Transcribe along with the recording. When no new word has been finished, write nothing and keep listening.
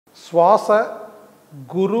சுவாச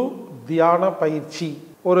குரு தியான பயிற்சி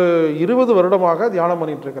ஒரு 20 வருடமாக தியானம்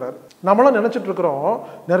பண்ணிட்டு இருக்கிறார். நம்மளாம் நினச்சிட்டு இருக்கிறோம்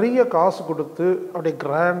நிறைய காசு கொடுத்து அப்படியே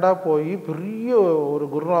கிராண்டாக போய் பெரிய ஒரு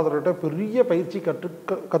குருநாதர்கிட்ட பெரிய பயிற்சி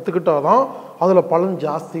கற்றுக்கிட்டாதான் அதில் பலன்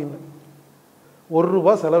ஜாஸ்தின்னு.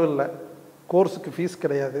 ₹1 செலவில்லை, கோர்ஸுக்கு ஃபீஸ்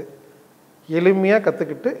கிடையாது, எளிமையாக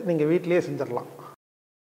கற்றுக்கிட்டு நீங்கள் வீட்டிலேயே செஞ்சிடலாம்.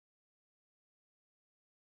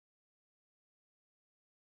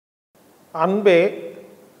 அன்பே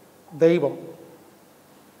தெய்வம்.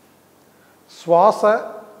 சுவாச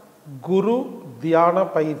குரு தியான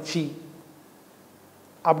பயிற்சி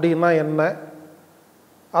அப்படின்னா என்ன,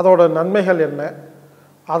 அதோட நன்மைகள் என்ன,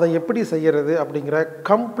 அதை எப்படி செய்கிறது அப்படிங்கிற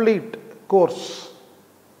கம்ப்ளீட் கோர்ஸ்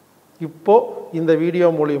இப்போது இந்த வீடியோ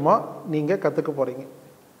மூலிமா நீங்கள் கற்றுக்க போகிறீங்க.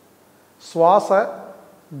 சுவாச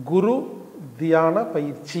குரு தியான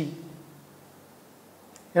பயிற்சி.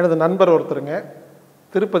 எனது நண்பர் ஒருத்தருங்க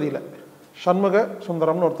திருப்பதியில் சண்முக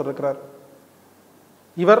சுந்தரம்னு ஒருத்தர் இருக்கிறார்.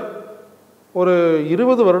 இவர் ஒரு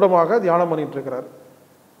 20 வருடமாக தியானம் பண்ணிகிட்ருக்கிறார்.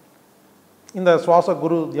 இந்த சுவாச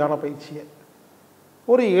குரு தியான பயிற்சியை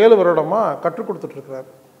ஒரு 7 வருடமாக கற்றுக் கொடுத்துட்ருக்கிறார்.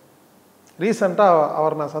 ரீசெண்டாக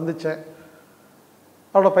அவர் நான் சந்தித்தேன்.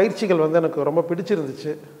 அவரோட பயிற்சிகள் எனக்கு ரொம்ப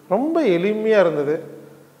பிடிச்சிருந்துச்சு. ரொம்ப எளிமையாக இருந்தது.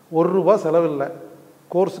 ₹1 செலவில்லை,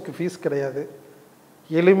 கோர்ஸுக்கு ஃபீஸ் கிடையாது,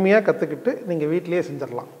 எளிமையாக கற்றுக்கிட்டு நீங்கள் வீட்டிலேயே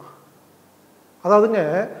செஞ்சிடலாம். அதாவதுங்க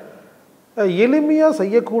எளிமையாக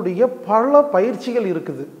செய்யக்கூடிய பல பயிற்சிகள்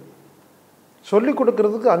இருக்குது. சொல்லி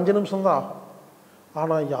கொடுக்கறதுக்கு 5 நிமிஷம்தான் ஆகும்.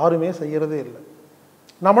 ஆனால் யாருமே செய்கிறதே இல்லை.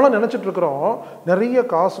 நம்மளாம் நினச்சிட்ருக்குறோம் நிறைய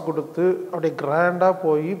காசு கொடுத்து அப்படியே கிராண்டாக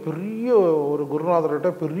போய் பெரிய ஒரு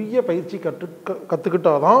குருநாதர்கிட்ட பெரிய பயிற்சி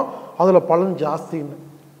கற்றுக்கிட்டாதான் அதில் பலன் ஜாஸ்தின்னு.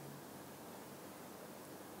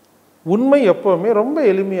 உண்மை எப்போவுமே ரொம்ப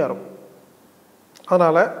எளிமையாக இருக்கும்.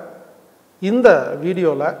 அதனால் இந்த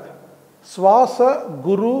வீடியோவில் சுவாச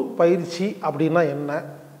குரு பயிற்சி அப்படின்னா என்ன,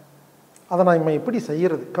 அதை நான் எப்படி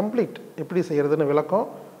செய்கிறது, கம்ப்ளீட் எப்படி செய்கிறதுன்னு விளக்கம்,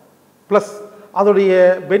 ப்ளஸ் அதோடைய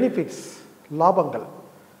பெனிஃபிட்ஸ், லாபங்கள்,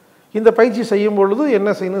 இந்த பயிற்சி செய்யும் பொழுது என்ன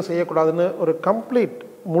செய்யணும் செய்யக்கூடாதுன்னு ஒரு கம்ப்ளீட்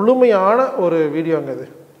முழுமையான ஒரு வீடியோங்க இது.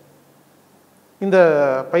 இந்த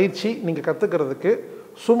பயிற்சி நீங்கள் கற்றுக்கிறதுக்கு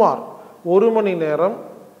சுமார் 1 மணி நேரம்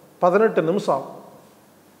 18 நிமிஷம்.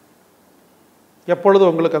 எப்பொழுது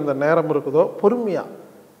உங்களுக்கு அந்த நேரம் இருக்குதோ பொறுமையாக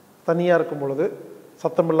தனியாக இருக்கும் பொழுது,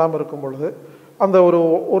 சத்தம் இல்லாமல் இருக்கும் பொழுது, அந்த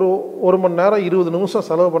ஒரு மணி நேரம் 20 நிமிஷம்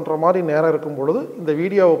செலவு பண்ணுற மாதிரி நேரம் இருக்கும் பொழுது இந்த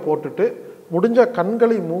வீடியோவை போட்டுட்டு முடிஞ்ச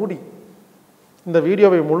கண்களை மூடி இந்த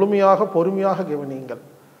வீடியோவை முழுமையாக பொறுமையாக கவனியுங்கள்.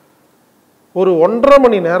 ஒரு 1.5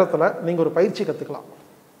 மணி நேரத்தில் நீங்கள் ஒரு பயிற்சி கற்றுக்கலாம்.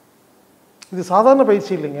 இது சாதாரண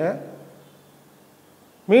பயிற்சி இல்லைங்க.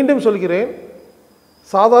 மீண்டும் சொல்கிறேன்,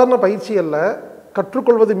 சாதாரண பயிற்சி அல்ல.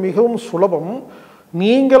 கற்றுக்கொள்வது மிகவும் சுலபம்.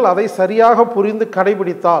 நீங்கள் அதை சரியாக புரிந்து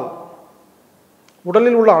கடைபிடித்தால்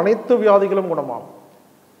உடலில் உள்ள அனைத்து வியாதிகளும் குணமாகும்,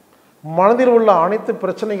 மனதில் உள்ள அனைத்து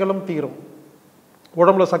பிரச்சனைகளும் தீரும்,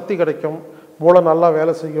 உடம்புல சக்தி கிடைக்கும், மூளை நல்லா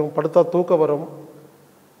வேலை செய்யும், படுத்தா தூக்கம் வரும்.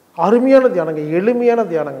 அருமையான தியானங்க, எளிமையான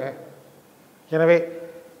தியானங்க. எனவே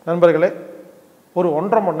நண்பர்களே, ஒரு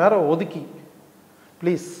 1.5 மணி நேரம் ஒதுக்கி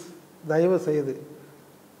ப்ளீஸ் தயவு செய்து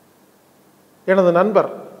எனது நண்பர்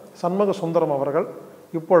சண்முக சுந்தரம் அவர்கள்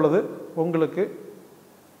இப்பொழுது உங்களுக்கு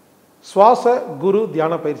சுவாச குரு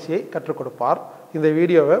தியான பயிற்சியை கற்றுக் கொடுப்பார். இந்த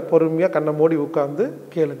வீடியோவை பொறுமையாக கண்ணை மூடி உட்கார்ந்து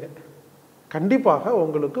கேளுங்க. கண்டிப்பாக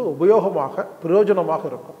உங்களுக்கு உபயோகமாக பிரயோஜனமாக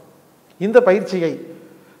இருக்கும். இந்த பயிற்சியை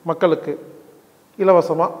மக்களுக்கு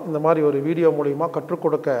இலவசமாக இந்த மாதிரி ஒரு வீடியோ மூலிமா கற்றுக்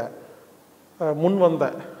கொடுக்க முன்வந்த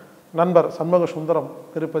நண்பர் சண்முக சுந்தரம்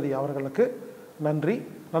திருப்பதி அவர்களுக்கு நன்றி.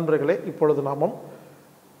 நண்பர்களே, இப்பொழுது நாமும்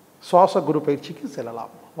சுவாச குரு பயிற்சிக்கு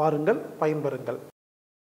செல்லலாம். வாருங்கள், பயன்பெறுங்கள்.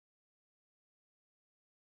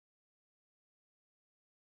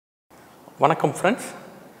 வணக்கம் ஃப்ரெண்ட்ஸ்.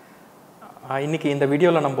 இன்றைக்கி இந்த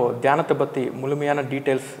வீடியோவில் நம்ம தியானத்தை பற்றி முழுமையான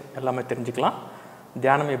டீட்டெயில்ஸ் எல்லாமே தெரிஞ்சுக்கலாம்.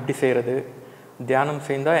 தியானம் எப்படி செய்கிறது, தியானம்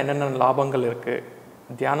செய்தால் என்னென்ன லாபங்கள் இருக்குது,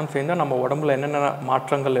 தியானம் செய்தால் நம்ம உடம்புல என்னென்ன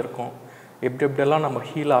மாற்றங்கள் இருக்கும், எப்படியெல்லாம் நம்ம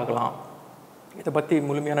ஹீல் ஆகலாம், இதை பற்றி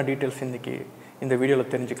முழுமையான டீட்டெயில்ஸ் இன்றைக்கி இந்த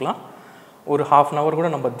வீடியோவில் தெரிஞ்சுக்கலாம். ஒரு 1/2 hour கூட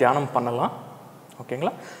நம்ம தியானம் பண்ணலாம்.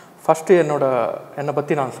 ஓகேங்களா? ஃபஸ்ட்டு என்னை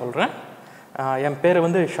பற்றி நான் சொல்கிறேன். என் பேர்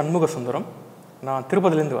சண்முக சுந்தரம். நான்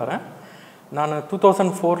திருப்பதிலேருந்து வரேன். நான்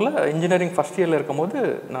 2004 இன்ஜினியரிங் ஃபஸ்ட் இயரில் இருக்கும்போது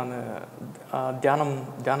நான்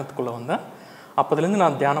தியானத்துக்குள்ளே வந்தேன். அப்போதுலேருந்து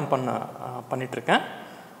நான் தியானம் பண்ணிகிட்ருக்கேன்.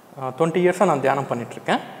 20 இயர்ஸாக நான் தியானம்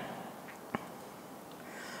பண்ணிகிட்ருக்கேன்.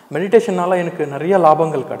 மெடிடேஷனால் எனக்கு நிறைய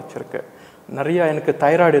லாபங்கள் கிடச்சிருக்கு. நிறையா எனக்கு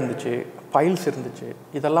தைராய்டு இருந்துச்சு, பைல்ஸ் இருந்துச்சு.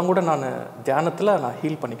 இதெல்லாம் கூட நான் தியானத்தில்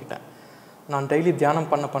ஹீல் பண்ணிக்கிட்டேன். நான் டெய்லி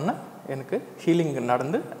தியானம் பண்ண எனக்கு ஹீலிங்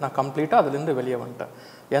நடந்து நான் கம்ப்ளீட்டாக அதுலேருந்து வெளியே வந்துட்டேன்.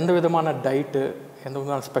 எந்த விதமான டயட்டு, எந்த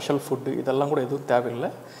விதமான ஸ்பெஷல் ஃபுட்டு இதெல்லாம் கூட எதுவும் தேவையில்லை.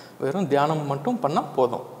 வெறும் தியானம் மட்டும் பண்ணால்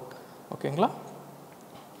போதும். ஓகேங்களா.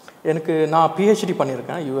 எனக்கு நான் பிஹெச்டி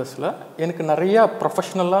பண்ணியிருக்கேன் யூஎஸில். எனக்கு நிறையா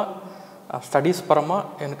ப்ரொஃபஷ்னலாக ஸ்டடீஸ்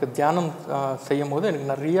பரமாக எனக்கு தியானம் செய்யும் போது எனக்கு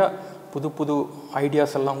நிறையா புது புது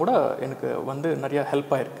ஐடியாஸ் எல்லாம் கூட எனக்கு வந்து நிறையா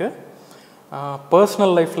ஹெல்ப் ஆகிருக்கு.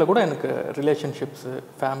 பர்சனல் லைஃப்பில் கூட எனக்கு ரிலேஷன்ஷிப்ஸு,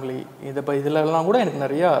 ஃபேமிலி இதிலெல்லாம் கூட எனக்கு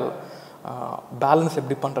நிறையா பேலன்ஸ்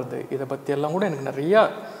எப்படி பண்ணுறது இதை பற்றியெல்லாம் கூட எனக்கு நிறையா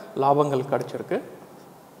லாபங்கள் கிடச்சிருக்கு.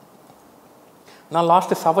 நான்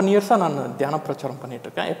லாஸ்ட்டு 7 இயர்ஸாக நான் தியான பிரச்சாரம்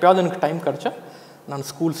பண்ணிகிட்ருக்கேன். எப்போயாவது எனக்கு டைம் கிடச்சா நான்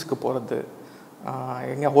ஸ்கூல்ஸுக்கு போகிறது,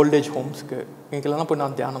 எங்கள் ஓல்டேஜ் ஹோம்ஸுக்கு இங்கெல்லாம் போய்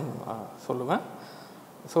நான் தியானம் சொல்லுவேன்.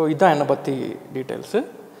 ஸோ இதுதான் என்னை பற்றி டீட்டெயில்ஸு.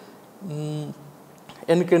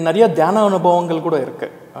 எனக்கு நிறைய தியான அனுபவங்கள் கூட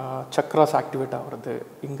இருக்குது. சக்ராஸ் ஆக்டிவேட் ஆகிறது,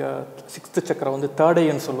 இங்கே 6th சக்கரம் வந்து 3rd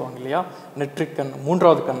ஐன்னு சொல்லுவாங்க இல்லையா, நெட்ரிக் கண்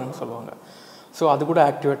 3வது கண்ணுன்னு சொல்லுவாங்க. ஸோ அது கூட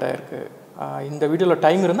ஆக்டிவேட் ஆகிருக்கு. இந்த வீடியோவில்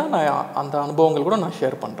டைம் இருந்தால் நான் அந்த அனுபவங்கள் கூட நான்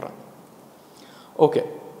ஷேர் பண்ணுறேன். ஓகே,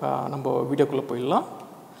 நம்ம வீடியோக்குள்ளே போயிடலாம்.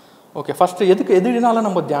 ஓகே, ஃபஸ்ட்டு எதுனால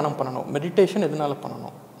நம்ம தியானம் பண்ணணும், மெடிடேஷன் எதனால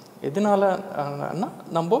பண்ணணும், எதனாலன்னா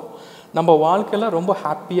நம்ம வாழ்க்கையில் ரொம்ப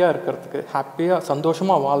ஹாப்பியாக இருக்கிறதுக்கு, ஹாப்பியாக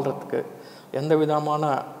சந்தோஷமாக வாழ்கிறதுக்கு, எந்த விதமான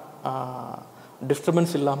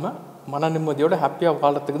டிஸ்டர்பன்ஸ் இல்லாமல் மன நிம்மதியோடு ஹாப்பியாக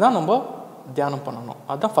வாழ்கிறதுக்கு தான் நம்ம தியானம் பண்ணணும்.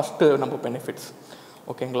 அதுதான் ஃபஸ்ட்டு நம்ம பெனிஃபிட்ஸ்.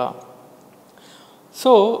 ஓகேங்களா.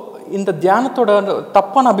 ஸோ இந்த தியானத்தோட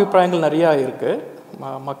தப்பான அபிப்பிராயங்கள் நிறையா இருக்குது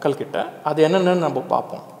மக்கள்கிட்ட. அது என்னென்னு நம்ம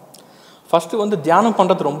பார்ப்போம். ஃபஸ்ட்டு வந்து தியானம்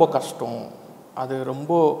பண்ணுறது ரொம்ப கஷ்டம், அது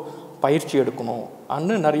ரொம்ப பயிற்சி எடுக்கணும்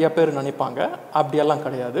அன்னு நிறைய பேர் நினைப்பாங்க. அப்படியெல்லாம்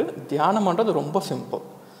கிடையாது. தியானம் பண்ணுறது ரொம்ப சிம்பிள்.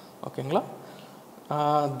 ஓகேங்களா.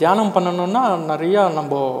 தியானம் பண்ணணுன்னா நிறையா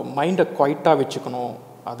நம்ம மைண்டை குவைட்டாக வச்சுக்கணும்,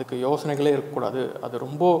 அதுக்கு யோசனைகளே இருக்கக்கூடாது, அது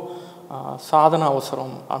ரொம்ப சாதன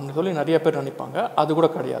அவசரம் அப்படின்னு சொல்லி நிறைய பேர் நினைப்பாங்க. அது கூட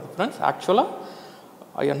கிடையாது ஃப்ரெண்ட்ஸ்.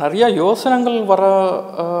 ஆக்சுவலாக நிறையா யோசனைகள் வர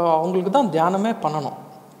அவங்களுக்கு தான் தியானமே பண்ணணும்.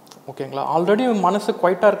 ஓகேங்களா. ஆல்ரெடி மனசு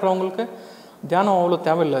குவைட்டாக இருக்கிறவங்களுக்கு தியானம் அவ்வளோ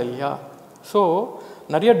தேவையில்லை இல்லையா. ஸோ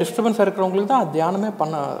நிறைய டிஸ்டர்பன்ஸாக இருக்கிறவங்களுக்கு தான் தியானமே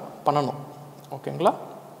பண்ணணும். ஓகேங்களா.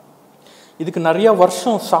 இதுக்கு நிறைய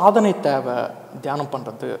வருஷம் சாதனை தேவை தியானம்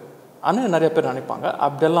பண்ணுறது அப்படின்னு நிறைய பேர் நினைப்பாங்க.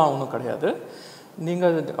 அப்படியெல்லாம் ஒன்றும் கிடையாது.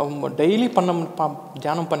 நீங்கள் டெய்லி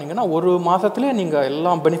தியானம் பண்ணிங்கன்னா ஒரு மாதத்துலேயே நீங்கள்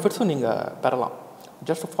எல்லா பெனிஃபிட்ஸும் நீங்கள் பெறலாம்.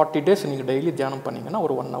 ஜஸ்ட் 40 days நீங்கள் டெய்லி தியானம் பண்ணிங்கன்னா,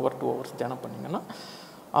 ஒரு 1 hour 2 hours தியானம் பண்ணிங்கன்னா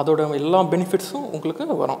அதோட எல்லா பெனிஃபிட்ஸும்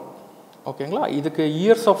உங்களுக்கு வரும். ஓகேங்களா. இதுக்கு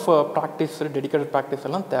years of practice, dedicated practice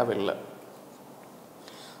எல்லாம் தேவையில்லை.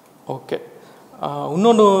 ஓகே,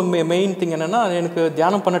 இன்னொன்று மெயின் திங் என்னென்னா, எனக்கு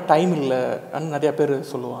தியானம் பண்ண டைம் இல்லைன்னு நிறையா பேர்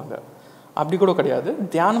சொல்லுவாங்க. அப்படி கூட கிடையாது.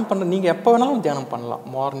 தியானம் பண்ண நீங்கள் எப்போ வேணாலும் தியானம் பண்ணலாம்.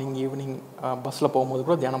 மார்னிங், ஈவினிங், பஸ்ஸில் போகும்போது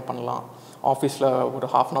கூட தியானம் பண்ணலாம். ஆஃபீஸில் ஒரு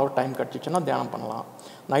 1/2 hour டைம் கிடச்சிச்சின்னா தியானம் பண்ணலாம்.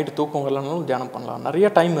 நைட்டு தூக்கம் வரலனாலும் தியானம் பண்ணலாம். நிறைய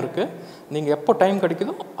டைம் இருக்குது. நீங்கள் எப்போ டைம்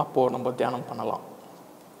கிடைக்குதோ அப்போது நம்ம தியானம் பண்ணலாம்.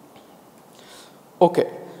 ஓகே,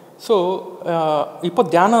 ஸோ இப்போ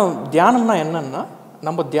தியானம்னா என்னென்னா,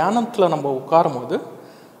 நம்ம தியானத்தில் நம்ம உட்காரும் போது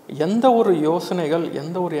எந்த ஒரு யோசனைகள்,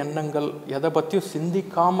 எந்த ஒரு எண்ணங்கள், எதை பற்றியும்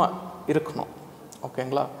சிந்திக்காமல் இருக்கணும்.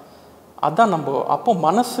 ஓகேங்களா. அதுதான் நம்ம அப்போ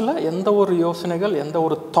மனசில் எந்த ஒரு யோசனைகள், எந்த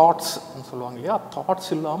ஒரு தாட்ஸ் சொல்லுவாங்க இல்லையா,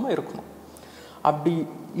 தாட்ஸ் இல்லாமல் இருக்கணும். அப்படி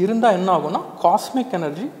இருந்தால் என்ன ஆகும்னா, காஸ்மிக்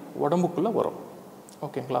எனர்ஜி உடம்புக்குள்ளே வரும்.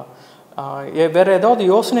 ஓகேங்களா. வேறு ஏதாவது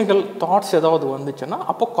யோசனைகள், தாட்ஸ் ஏதாவது வந்துச்சுன்னா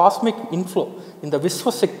அப்போ காஸ்மிக் இன்ஃப்ளோ, இந்த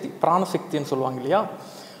விஸ்வசக்தி, பிராணசக்தின்னு சொல்லுவாங்க இல்லையா,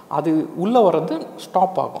 அது உள்ளே வர்றது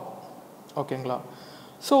ஸ்டாப் ஆகும். ஓகேங்களா.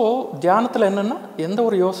 ஸோ தியானத்தில் என்னென்னா, எந்த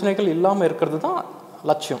ஒரு யோசனைகள் இல்லாமல் இருக்கிறது தான்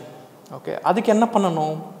லட்சியம். ஓகே, அதுக்கு என்ன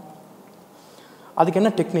பண்ணணும், அதுக்கு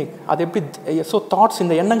என்ன டெக்னிக், அது எப்படி, ஸோ தாட்ஸ்,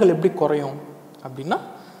 இந்த எண்ணங்கள் எப்படி குறையும் அப்படின்னா,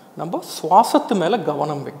 நம்ம சுவாசத்து மேலே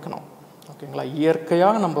கவனம் வைக்கணும். ஓகேங்களா.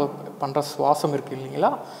 இயற்கையாக நம்ம பண்ணுற சுவாசம் இருக்குது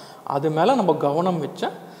இல்லைங்களா, அது மேலே நம்ம கவனம்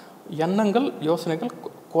வச்ச எண்ணங்கள், யோசனைகள்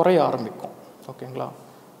குறைய ஆரம்பிக்கும். ஓகேங்களா.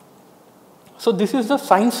 So this is the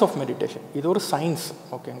science of meditation. இது ஒரு சயின்ஸ்.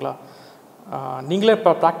 ஓகேங்களா. நீங்களே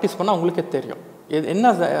இப்போ ப்ராக்டிஸ் பண்ணால் உங்களுக்கே தெரியும் என்ன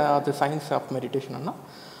அது சயின்ஸ் ஆஃப் மெடிடேஷன்னா,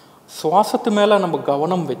 சுவாசத்து மேலே நம்ம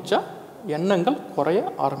கவனம் வச்சா எண்ணங்கள் குறைய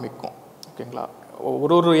ஆரம்பிக்கும். ஓகேங்களா.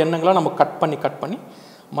 ஒரு எண்ணங்களாக நம்ம கட் பண்ணி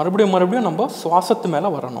மறுபடியும் நம்ம சுவாசத்து மேலே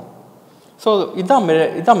வரணும். ஸோ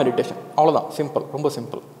இதுதான் மெடிடேஷன். அவ்வளோதான், சிம்பிள், ரொம்ப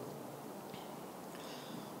சிம்பிள்.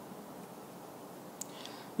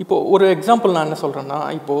 இப்போது ஒரு எக்ஸாம்பிள் நான் என்ன சொல்கிறேன்னா,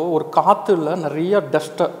 இப்போது ஒரு காற்றுல நிறைய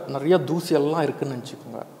டஸ்ட்டை, நிறைய தூசியெல்லாம் இருக்குதுன்னு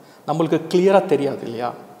நினச்சிக்கோங்க. நம்மளுக்கு கிளியராக தெரியாது இல்லையா.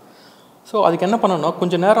 ஸோ அதுக்கு என்ன பண்ணணும்னா,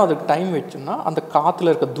 கொஞ்சம் நேரம் அதுக்கு டைம் வச்சோம்னா அந்த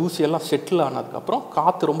காற்றுல இருக்க தூசியெல்லாம் செட்டில் ஆனதுக்கப்புறம்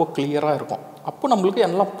காற்று ரொம்ப கிளியராக இருக்கும். அப்போ நம்மளுக்கு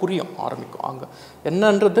எல்லாம் புரியும் ஆரம்பிக்கும். அங்கே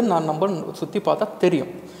என்னன்றது நம்ம சுற்றி பார்த்தா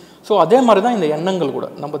தெரியும். ஸோ அதே மாதிரி தான் இந்த எண்ணங்கள் கூட.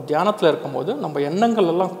 நம்ம தியானத்தில் இருக்கும்போது நம்ம எண்ணங்கள்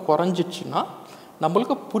எல்லாம் குறைஞ்சிச்சின்னா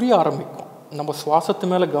நம்மளுக்கு புரிய ஆரம்பிக்கும். நம்ம சுவாசத்து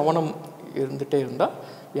மேலே கவனம் இருந்துகிட்டே இருந்தால்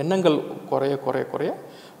எண்ணங்கள் குறைய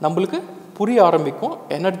நம்மளுக்கு புரிய ஆரம்பிக்கும்.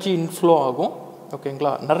 எனர்ஜி இன்ஃப்ளோ ஆகும்.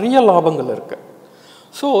 ஓகேங்களா, நிறைய லாபங்கள் இருக்குது.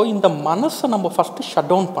 ஸோ இந்த மனசை நம்ம ஃபஸ்ட்டு ஷட்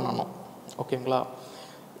டவுன் பண்ணணும். ஓகேங்களா,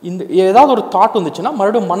 இந்த ஏதாவது ஒரு தாட் வந்துச்சுன்னா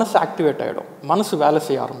மறுபடியும் மனசு ஆக்டிவேட் ஆகிடும், மனசு வேலை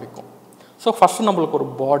செய்ய ஆரம்பிக்கும். ஸோ ஃபஸ்ட்டு நம்மளுக்கு ஒரு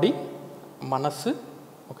பாடி, மனசு,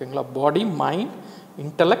 ஓகேங்களா, பாடி, mind,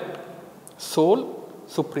 intellect, soul,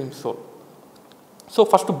 supreme soul. So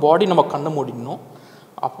first பாடி நம்ம கண்ணை மூடிடணும்,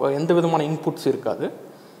 அப்போ எந்த விதமான இன்புட்ஸ் இருக்காது.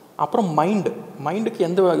 அப்புறம் மைண்டுக்கு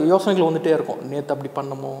எந்த யோசனைகள் வந்துகிட்டே இருக்கும். நேற்று அப்படி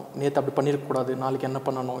பண்ணமோ, நேற்று அப்படி பண்ணியிருக்கக்கூடாது, நாளைக்கு என்ன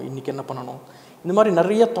பண்ணணும், இன்றைக்கி என்ன பண்ணணும், இந்த மாதிரி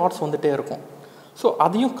நிறைய தாட்ஸ் வந்துகிட்டே இருக்கும். ஸோ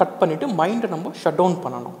அதையும் கட் பண்ணிவிட்டு மைண்டை நம்ம ஷட் டவுன்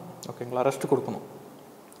பண்ணணும். ஓகேங்களா, ரெஸ்ட் கொடுக்கணும்.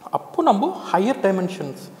 அப்போ நம்ம ஹையர்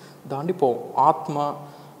டைமென்ஷன்ஸ் தாண்டி போவோம். ஆத்மா,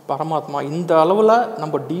 பரமாத்மா, இந்த அளவில்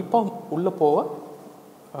நம்ம டீப்பாக உள்ளே போக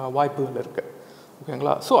வாய்ப்புகள் இருக்குது.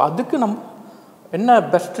 ஓகேங்களா, ஸோ அதுக்கு நம்ம என்ன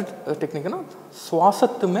பெஸ்ட்டு டெக்னிக்னா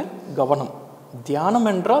சுவாசத்து மேல் கவனம். தியானம்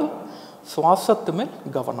என்றால் சுவாசத்து மேல்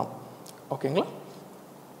கவனம். ஓகேங்களா,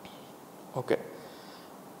 ஓகே.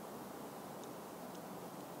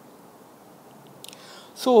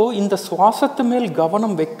 ஸோ இந்த சுவாசத்து மேல்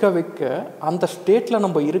கவனம் வைக்க வைக்க அந்த ஸ்டேட்டில்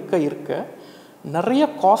நம்ம இருக்க நிறைய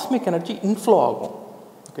காஸ்மிக் எனர்ஜி இன்ஃப்ளோ ஆகும்.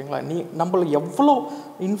 ஓகேங்களா, நம்மளுக்கு எவ்வளோ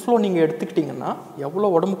இன்ஃப்ளோ நீங்கள் எடுத்துக்கிட்டிங்கன்னா, எவ்வளோ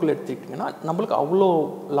உடம்புக்குள்ளே எடுத்துக்கிட்டிங்கன்னா நம்மளுக்கு அவ்வளோ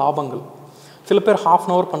லாபங்கள். சில பேர்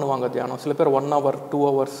 1/2 hour பண்ணுவாங்க தியானம், சில பேர் 1 hour, 2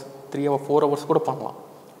 hours, 3 hours, 4 hours கூட பண்ணலாம்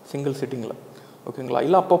சிங்கிள் சிட்டிங்கில். ஓகேங்களா,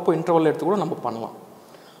 இல்லை அப்பப்போ இன்டர்வல் எடுத்து கூட நம்ம பண்ணலாம்.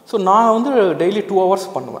 ஸோ நான் வந்து டெய்லி 2 hours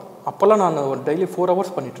பண்ணுவேன். அப்போல்லாம் நான் டெய்லி 4 hours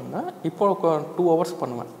பண்ணிகிட்டு இருந்தேன். இப்போ 2 hours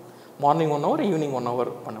பண்ணுவேன். மார்னிங் 1 hour, ஈவினிங் 1 hour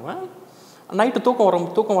பண்ணுவேன். நைட்டு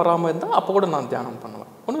தூக்கம் வராமல் இருந்தால் அப்போ கூட நான் தியானம் பண்ணுவேன்.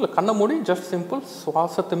 ஒன்றும் இல்லை, கண்ணை மூடி ஜஸ்ட் சிம்பிள்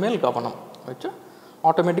சுவாசத்து மேல் கவனம் வச்சு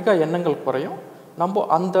ஆட்டோமேட்டிக்காக எண்ணங்கள் குறையும். நம்ம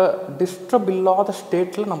அந்த டிஸ்டர்ப் இல்லாத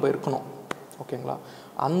ஸ்டேட்டில் நம்ம இருக்கணும். ஓகேங்களா,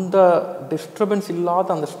 அந்த டிஸ்டர்பன்ஸ் இல்லாத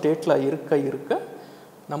அந்த ஸ்டேட்டில் இருக்க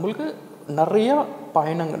நம்மளுக்கு நிறைய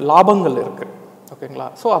லாபங்கள் இருக்குது. ஓகேங்களா,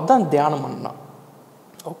 ஸோ அதுதான் தியானம் பண்ணலாம்.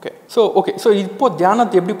 ஸோ இப்போ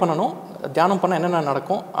தியானத்தை எப்படி பண்ணணும், தியானம் பண்ணால் என்னென்ன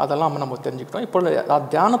நடக்கும், அதெல்லாம் நம்ம தெரிஞ்சுக்கிட்டோம். இப்போ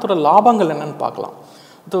தியானத்தோட லாபங்கள் என்னென்னு பார்க்கலாம்.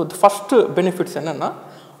 ஃபஸ்ட்டு பெனிஃபிட்ஸ் என்னென்னா,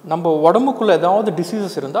 நம்ம உடம்புக்குள்ளே ஏதாவது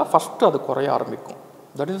டிசீசஸ் இருந்தால் ஃபஸ்ட்டு அது குறைய ஆரம்பிக்கும்.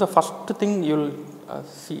 That is the first thing you will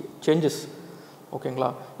see changes. ஓகேங்களா,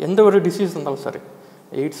 எந்த ஒரு டிசீஸ் இருந்தாலும் சரி,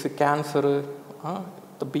 எய்ட்ஸு, கேன்சரு,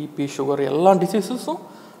 பிபி, சுகர், எல்லா டிசீஸஸும்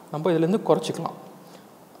நம்ம இதுலேருந்து குறைச்சிக்கலாம்.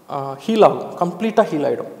 ஹீல் ஆகும், கம்ப்ளீட்டாக ஹீல்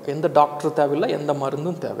ஆகிடும். எந்த டாக்டர் தேவையில்லை, எந்த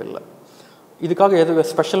மருந்தும் தேவையில்லை. இதுக்காக எது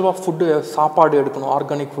ஸ்பெஷலாக ஃபுட்டு, சாப்பாடு எடுக்கணும்,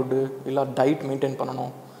 ஆர்கானிக் ஃபுட்டு, இல்லை டயட் மெயின்டைன்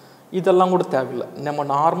பண்ணணும், இதெல்லாம் கூட தேவையில்லை. நம்ம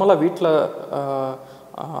நார்மலாக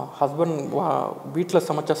வீட்டில்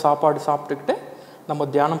சமைச்ச சாப்பாடு சாப்பிட்டுக்கிட்டு நம்ம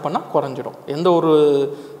தியானம் பண்ணால் குறைஞ்சிடும். எந்த ஒரு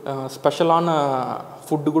ஸ்பெஷலான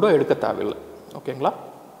ஃபுட்டு கூட எடுக்க தேவையில்லை. ஓகேங்களா,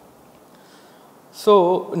 ஸோ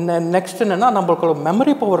நெக்ஸ்ட் என்னென்னா, நம்மளோட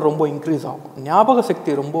மெமரி பவர் ரொம்ப இன்க்ரீஸ் ஆகும், ஞாபக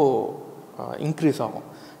சக்தி ரொம்ப இன்க்ரீஸ் ஆகும்.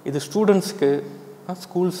 இது ஸ்டூடெண்ட்ஸ்க்கு,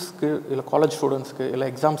 ஸ்கூல்ஸ்க்கு, இல்லை காலேஜ் ஸ்டூடெண்ட்ஸ்க்கு, இல்லை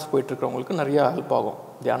எக்ஸாம்ஸ் போயிட்டுருக்கிறவங்களுக்கு நிறையா ஹெல்ப் ஆகும்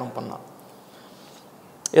தியானம் பண்ணால்.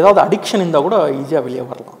 ஏதாவது அடிக்ஷன் இருந்தால் கூட ஈஸியாக வெளியே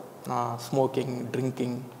வரலாம். ஸ்மோக்கிங்,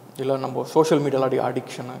 ட்ரிங்கிங், இல்லை நம்ம சோஷியல் மீடியாவில்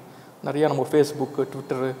அடிக்ஷனு நிறையா, நம்ம ஃபேஸ்புக்கு,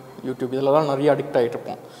 ட்விட்டரு, யூடியூப் இதில் தான் நிறைய அடிக்ட்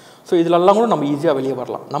ஆகிட்ருப்போம். ஸோ இதிலெல்லாம் கூட நம்ம ஈஸியாக வெளியே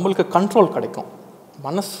வரலாம். நம்மளுக்கு கண்ட்ரோல் கிடைக்கும்.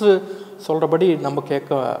 மனசு சொல்கிறபடி நம்ம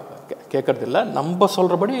கேட்கறதில்ல, நம்ம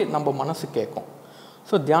சொல்கிறபடி நம்ம மனசு கேட்கும்.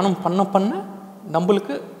 ஸோ தியானம் பண்ண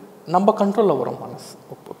நம்மளுக்கு நம்ம கண்ட்ரோலில் வரும் மனசு.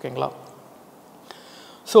 ஓகேங்களா,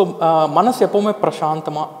 ஸோ மனசு எப்போவுமே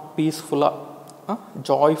பிரசாந்தமாக, பீஸ்ஃபுல்லாக,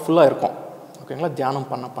 ஜாய்ஃபுல்லாக இருக்கும். ஓகேங்களா,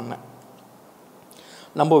 தியானம் பண்ண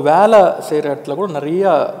நம்ம வேலை செய்கிற இடத்துல கூட நிறைய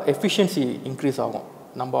எஃபிஷியன்சி இன்க்ரீஸ் ஆகும்.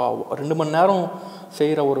 நம்ம 2 மணி நேரம்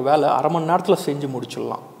செய்கிற ஒரு வேலை 1/2 மணி நேரத்தில் செஞ்சு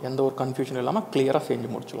முடிச்சிடலாம். எந்த ஒரு கன்ஃபியூஷன் இல்லாமல் கிளியராக செஞ்சு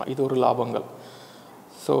முடிச்சிடலாம். இது ஒரு லாபங்கள்.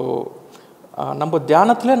 ஸோ நம்ம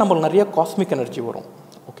தியானத்தில் நம்மளுக்கு நிறைய காஸ்மிக் எனர்ஜி வரும்.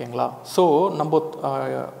 ஓகேங்களா, ஸோ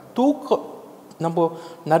நம்ம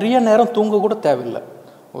நிறைய நேரம் தூங்க கூட தேவையில்லை.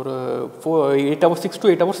 ஒரு 6 to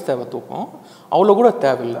 8 hours தேவை தூக்கம், அவ்வளோ கூட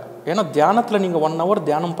தேவையில்லை. ஏன்னா தியானத்தில் நீங்கள் 1 hour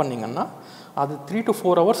தியானம் பண்ணிங்கன்னா அது 3 to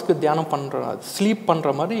 4 hours தியானம் ஸ்லீப் பண்ணுற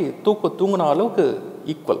மாதிரி தூங்கின அளவுக்கு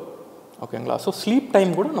ஈக்குவல். ஓகேங்களா, ஸோ ஸ்லீப்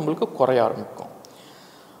டைம் கூட நம்மளுக்கு குறைய ஆரம்பிக்கும்.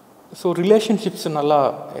 ஸோ ரிலேஷன்ஷிப்ஸ் நல்லா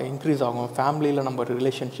இன்க்ரீஸ் ஆகும். ஃபேமிலியில் நம்ம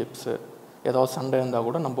ரிலேஷன்ஷிப்ஸு ஏதாவது சண்டை இருந்தால்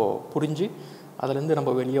கூட நம்ம புரிஞ்சு அதுலேருந்து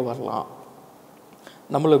நம்ம வெளியே வரலாம்.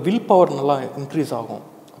 நம்மளோட வில் பவர் நல்லா இன்க்ரீஸ் ஆகும்.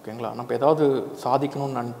 ஓகேங்களா, நம்ம ஏதாவது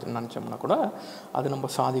சாதிக்கணும்னு நினச்சோம்னா கூட அது நம்ம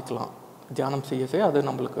சாதிக்கலாம். தியானம் செய்ய அது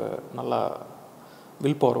நம்மளுக்கு நல்லா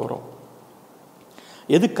வில் பவர் வரும்.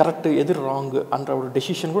 எது கரெக்டு, எது ராங்கு என்ற ஒரு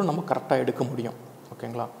டெசிஷன் கூட நம்ம கரெக்டாக எடுக்க முடியும்.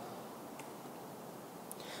 ஓகேங்களா,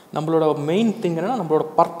 நம்மளோட மெயின் திங் என்னென்னா, நம்மளோட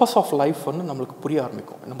பர்பஸ் ஆஃப் லைஃப் வந்து நம்மளுக்கு புரிய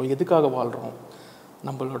ஆரம்பிக்கும். நம்ம எதுக்காக வாழ்கிறோம்,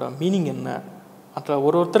 நம்மளோட மீனிங் என்ன, மற்ற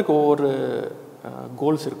ஒருத்தருக்கு ஒவ்வொரு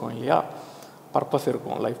கோல்ஸ் இருக்கும் இல்லையா. பர்பஸ்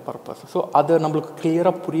இருக்கும், லைஃப் பர்பஸ். ஸோ அது நம்மளுக்கு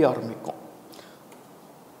கிளியராக புரிய ஆரம்பிக்கும்.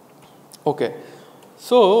 ஓகே,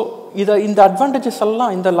 ஸோ இந்த அட்வான்டேஜஸ்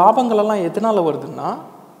எல்லாம், இந்த லாபங்கள் எல்லாம் எதனால் வருதுன்னா,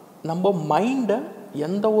 நம்ம மைண்டை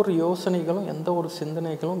எந்த ஒரு யோசனைகளும் எந்த ஒரு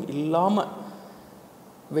சிந்தனைகளும் இல்லாமல்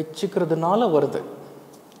வச்சுக்கிறதுனால வருது.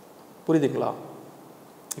 புரியுதுங்களா?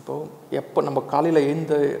 இப்போது எப்போ நம்ம காலையில்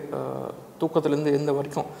எழுந்த தூக்கத்துலேருந்து எழுந்த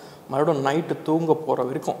வரைக்கும் மறுபடியும் நைட்டு தூங்க போகிற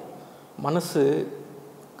வரைக்கும் மனசு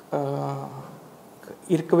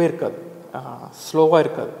இருக்கவே இருக்காது, ஸ்லோவாக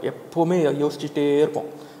இருக்காது, எப்போவுமே யோசிச்சுட்டே இருக்கும்,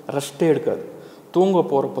 ரெஸ்ட்டே எடுக்காது. தூங்க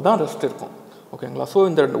போகிறப்போ தான் ரெஸ்ட் இருக்கும். ஓகேங்களா? ஸோ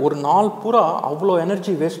இந்த ஒரு நாள் பூரா அவ்வளோ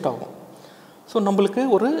எனர்ஜி வேஸ்ட் ஆகும். ஸோ நம்மளுக்கு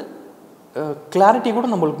ஒரு கிளாரிட்டி கூட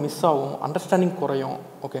நம்மளுக்கு மிஸ் ஆகும், அண்டர்ஸ்டாண்டிங் குறையும்.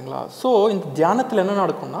 ஓகேங்களா? ஸோ இந்த தியானத்தில் என்ன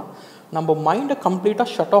நடக்கும்னா, நம்ம மைண்டை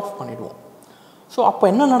கம்ப்ளீட்டாக ஷட் ஆஃப் பண்ணிடுவோம். ஸோ அப்போ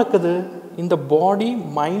என்ன நடக்குது, இந்த பாடி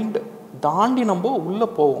மைண்ட் தாண்டி நம்ம உள்ளே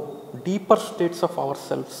போவோம், deeper states of our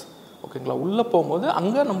selves. ஓகேங்களா? உள்ளே போகும்போது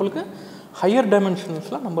அங்கே நம்மளுக்கு ஹையர்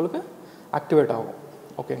டைமென்ஷன்ஸில் நம்மளுக்கு ஆக்டிவேட் ஆகும்.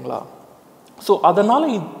 ஓகேங்களா? ஸோ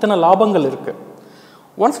அதனால் இத்தனை லாபங்கள் இருக்குது.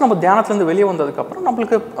 ஒன்ஸ் நம்ம தியானத்துலேருந்து வெளியே வந்ததுக்கப்புறம்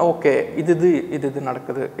நம்மளுக்கு ஓகே இது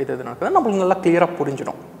நடக்குது நம்மளுக்கு நல்லா கிளியராக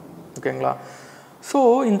புரிஞ்சிடும். ஓகேங்களா? ஸோ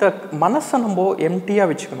இந்த மனசை நம்ம எம்டியாக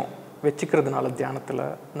வச்சுக்கிறதுனால தியானத்தில்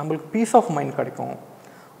நம்மளுக்கு பீஸ் ஆஃப் மைண்ட் கிடைக்கும்.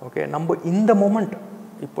 ஓகே, நம்ம இந்த மூமெண்ட்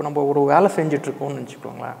இப்போ நம்ம ஒரு வேலை செஞ்சிட்ருக்கோம்னு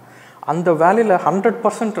நினச்சிக்கோங்களேன், அந்த வேலையில்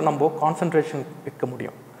 100% நம்ம கான்சன்ட்ரேஷன் வைக்க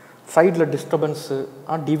முடியும். சைடில் டிஸ்டர்பன்ஸு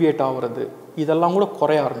டிவியேட் ஆகிறது இதெல்லாம் கூட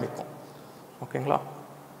குறைய ஆரம்பிக்கும். ஓகேங்களா?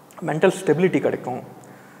 மென்டல் ஸ்டெபிலிட்டி கிடைக்கும்,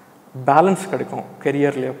 பேலன்ஸ் கிடைக்கும்,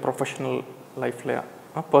 கெரியர்லையோ ப்ரொஃபஷனல் லைஃப்லையோ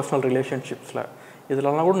பர்சனல் ரிலேஷன்ஷிப்ஸில்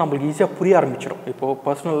இதிலெல்லாம் கூட நம்மளுக்கு ஈஸியாக புரிய ஆரம்பிச்சிடும். இப்போது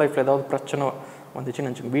பர்சனல் லைஃப்பில் ஏதாவது பிரச்சனை வந்துச்சுன்னு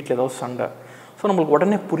நினச்சிக்கோங்க, வீட்டில் ஏதாவது சண்டை, ஸோ நம்மளுக்கு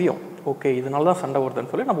உடனே புரியும், ஓகே இதனால தான் சண்டை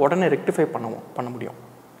வருதுன்னு சொல்லி நம்ம உடனே ரெக்டிஃபை பண்ண முடியும்.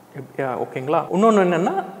 ஓகேங்களா? இன்னொன்று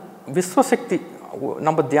என்னென்னா, விஸ்வசக்தி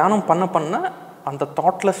நம்ம தியானம் பண்ண அந்த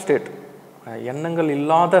தாட்லெஸ் ஸ்டேட், எண்ணங்கள்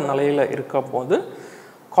இல்லாத நிலையில் இருக்கும் போது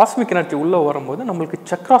காஸ்மிக் எனர்ஜி உள்ளே வரும்போது நம்மளுக்கு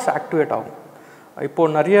சக்ராஸ் ஆக்டிவேட் ஆகும்.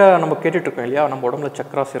 இப்போது நிறைய நம்ம கேட்டுட்ருக்கோம் இல்லையா, நம்ம உடம்புல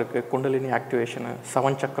சக்ராஸ் இருக்குது, குண்டலினி ஆக்டிவேஷனு,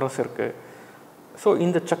 7 சக்ராஸ் இருக்குது. ஸோ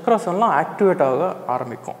இந்த சக்ராஸ் எல்லாம் ஆக்டிவேட் ஆக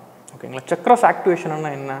ஆரம்பிக்கும். ஓகேங்களா? சக்ராஸ்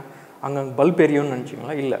ஆக்டிவேஷன்னா என்ன, அங்கே பல்ப் எரியும்னு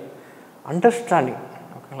நினச்சிங்களா? இல்லை, அண்டர்ஸ்டாண்டிங்.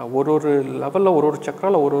 ஓகேங்களா? ஒரு லெவலில் ஒரு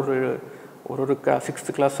சக்கராவில் ஒரு 6th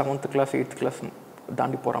class 7th class 8th class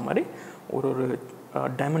தாண்டி போகிற மாதிரி ஒரு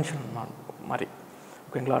டைமென்ஷன் மாதிரி.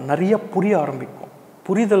 ஓகேங்களா? நிறைய புரிய ஆரம்பிக்கும்,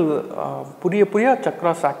 புரிதல் புரிய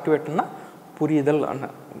சக்ராஸ் ஆக்டிவேட்னா புரிதல்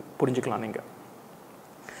புரிஞ்சுக்கலாம் நீங்கள்.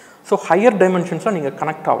 ஸோ ஹையர் டைமென்ஷன்ஸில் நீங்கள்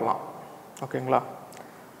கனெக்ட் ஆகலாம். ஓகேங்களா?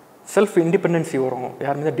 செல்ஃப் இண்டிபெண்டன்சி வரும்,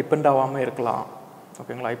 யார் மீது டிபெண்ட் ஆகாமல் இருக்கலாம்.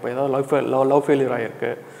 ஓகேங்களா? இப்போ ஏதாவது லவ் ஃபெயிலியர்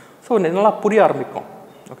ஆகிருக்கு, ஸோ நல்லா புரிய ஆரம்பிக்கும்.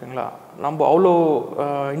 ஓகேங்களா? நம்ம அவ்வளோ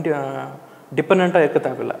டிபெண்ட்டாக இருக்க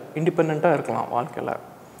தேவையில்லை, இண்டிபெண்ட்டாக இருக்கலாம் வாழ்க்கையில்.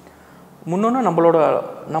 முன்னொன்று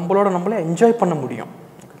நம்மளே என்ஜாய் பண்ண முடியும்.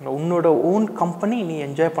 ஓகேங்களா? உன்னோட ஓன் கம்பெனி நீ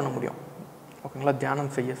என்ஜாய் பண்ண முடியும். ஓகேங்களா?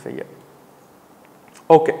 தியானம் செய்ய.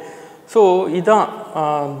 ஓகே, ஸோ இதுதான்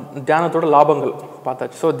தியானத்தோட லாபங்கள்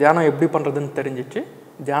பார்த்தாச்சு. ஸோ தியானம் எப்படி பண்ணுறதுன்னு தெரிஞ்சிச்சு,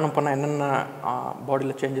 தியானம் பண்ணால் என்னென்ன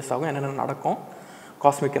பாடியில் சேஞ்சஸ் ஆகும், என்னென்ன நடக்கும்,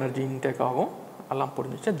 காஸ்மிக் எனர்ஜி இன்டேக் ஆகும், எல்லாம்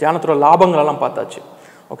புரிஞ்சிச்சு. தியானத்தோட லாபங்கள் எல்லாம் பார்த்தாச்சு.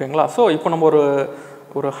 ஓகேங்களா? ஸோ இப்போ நம்ம ஒரு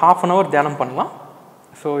 1/2 hour தியானம் பண்ணலாம்.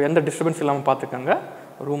 ஸோ எந்த டிஸ்டர்பன்ஸ் இல்லாமல் பார்த்துக்கோங்க,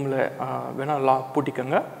 ரூமில் வேணால்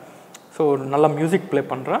பூட்டிக்கோங்க. ஸோ நல்லா மியூசிக் ப்ளே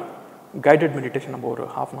பண்ணுறேன், கைடட் மெடிடேஷன் நம்ம ஒரு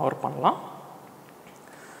 1/2 hour பண்ணலாம்.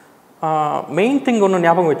 மெயின் திங் ஒன்று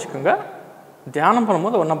ஞாபகம் வச்சுக்கோங்க, தியானம்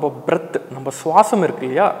பண்ணும்போது நம்ம பிரெத், நம்ம சுவாசம் இருக்கு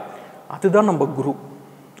இல்லையா, அதுதான் நம்ம குரு.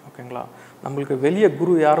 ஓகேங்களா? நம்மளுக்கு வெளியே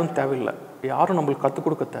குரு யாரும் தேவையில்லை, யாரும் நம்மளுக்கு கற்றுக்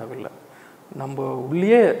கொடுக்க தேவையில்லை. நம்ம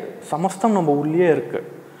உள்ளே சமஸ்தம் நம்ம உள்ளே இருக்குது.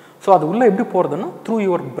 ஸோ அது உள்ளே எப்படி போகிறதுன்னா, த்ரூ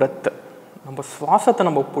யுவர் பிரெத். நம்ம சுவாசத்தை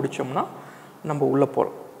நம்ம பிடிச்சோம்னா நம்ம உள்ளே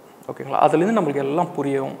போகிறோம். ஓகேங்களா? அதுலேருந்து நம்மளுக்கு எல்லாம்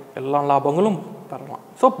புரியும், எல்லா லாபங்களும் பெறலாம்.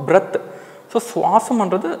 ஸோ பிரெத், ஸோ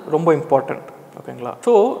சுவாசம்ன்றது ரொம்ப இம்பார்ட்டண்ட். ஓகேங்களா?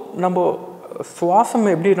 ஸோ நம்ம சுவாசம்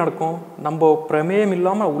எப்படி நடக்கும், நம்ம பிரமேயம்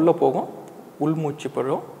இல்லாமல் உள்ளே போகும், உள்மூச்சு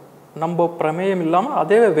போடும், நம்ம பிரமேயம் இல்லாமல்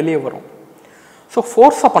அதே வெளியே வரும். ஸோ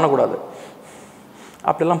ஃபோர்ஸாக பண்ணக்கூடாது,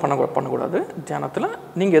 அப்படிலாம் பண்ணக்கூடாது. தியானத்தில்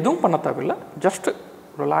நீங்கள் எதுவும் பண்ண தேவையில்லை, ஜஸ்ட்டு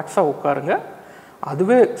ரிலாக்ஸாக உட்காருங்க,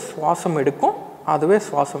 அதுவே சுவாசம் எடுக்கும், அதுவே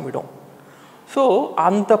சுவாசம் விடும். ஸோ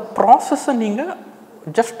அந்த ப்ராசஸை நீங்கள்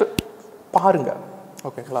ஜஸ்ட் பாருங்கள்.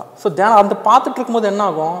 ஓகேங்களா? ஸோ தியானம் அந்த பார்த்துட்டு இருக்கும்போது என்ன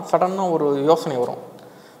ஆகும், சடனாக ஒரு யோசனை வரும்,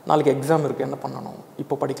 நாளைக்கு எக்ஸாம் இருக்குது, என்ன பண்ணணும்,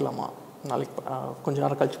 இப்போ படிக்கலாமா, நாளைக்கு கொஞ்ச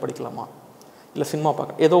நேரம் கழித்து படிக்கலாமா, இல்லை சினிமா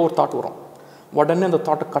பார்க்க, ஏதோ ஒரு தாட் வரும். உடனே அந்த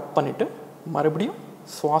தாட்டை கட் பண்ணிவிட்டு மறுபடியும்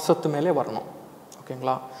சுவாசத்து மேலே வரணும்.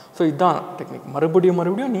 ஓகேங்களா? ஸோ இதுதான் டெக்னிக்.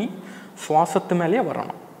 மறுபடியும் நீ சுவாசத்து மேலேயே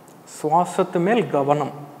வரணும், சுவாசத்து மேல்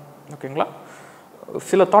கவனம். ஓகேங்களா?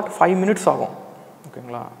 சில தாட் 5 minutes ஆகும்.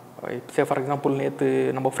 ஓகேங்களா? சே ஃபார் எக்ஸாம்பிள் நேற்று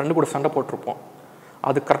நம்ம ஃப்ரெண்டு கூட சண்டை போட்டிருப்போம்,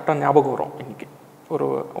 அது கரெக்டாக ஞாபகம் வரும் இன்றைக்கி. ஒரு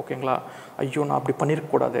ஓகேங்களா, ஐயோ நான் அப்படி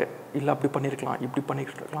பண்ணியிருக்கக்கூடாது, இல்லை அப்படி பண்ணியிருக்கலாம், இப்படி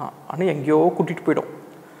பண்ணியிருக்கலாம், ஆனால் எங்கேயோ கூட்டிகிட்டு போயிடும்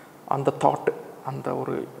அந்த தாட்டு, அந்த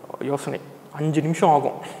ஒரு யோசனை. 5 நிமிஷம்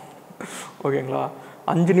ஆகும் ஓகேங்களா.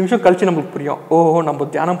 5 நிமிஷம் கழித்து நம்மளுக்கு புரியும், ஓஹோ நம்ம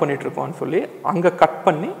தியானம் பண்ணிகிட்ருக்கோம்னு சொல்லி அங்கே கட்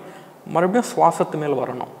பண்ணி மறுபடியும் சுவாசத்து மேல்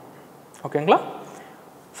வரணும். ஓகேங்களா.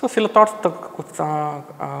 ஸோ சில தாட்ஸ்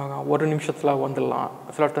ஒரு நிமிஷத்தில் வந்துடலாம்,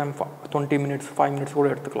 சில டைம் 20 மினிட்ஸ் 5 மினிட்ஸ் கூட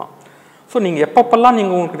எடுத்துக்கலாம். ஸோ நீங்கள் எப்பப்பெல்லாம்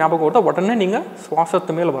நீங்கள் உங்களுக்கு ஞாபகம் வருதோ உடனே நீங்கள்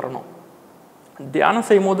சுவாசத்து மேல் வரணும். தியானம்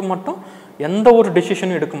செய்யும் போது மட்டும் எந்த ஒரு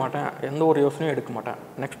டெசிஷனும் எடுக்க மாட்டேன், எந்த ஒரு யோசனையும் எடுக்க மாட்டேன்.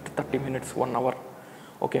 Next 30 minutes 1 hour.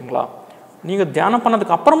 ஓகேங்களா. நீங்கள் தியானம்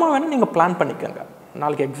பண்ணதுக்கு அப்புறமா வேணால் நீங்கள் பிளான் பண்ணிக்கோங்க,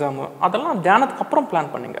 நாளைக்கு எக்ஸாமு அதெல்லாம் தியானத்துக்கு அப்புறம்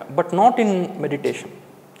பிளான் பண்ணிங்க, but not in meditation.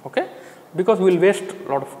 Okay, because will waste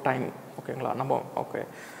lot of time. ஓகேங்களா. நம்ம ஓகே,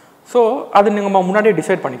 ஸோ அது நீங்கள் முன்னாடியே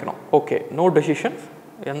டிசைட் பண்ணிக்கணும். ஓகே, நோ டெசிஷன்ஸ்,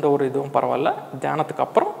 எந்த ஒரு இதுவும் பரவாயில்ல, தியானத்துக்கு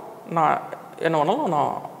அப்புறம் நான் என்ன வேணாலும்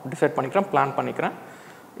நான் டிசைட் பண்ணிக்கிறேன், பிளான் பண்ணிக்கிறேன்,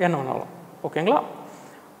 என்ன வேணாலும். ஓகேங்களா.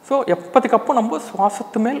 ஸோ எப்போதுக்கப்போ நம்ம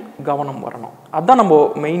சுவாசத்து மேல் கவனம் வரணும், அதுதான் நம்ம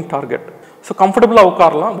மெயின் டார்கெட். ஸோ கம்ஃபர்டபுளாக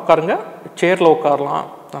உட்காருங்க, சேரில் உட்காரலாம்,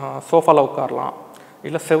 சோஃபாவில் உட்காரலாம்,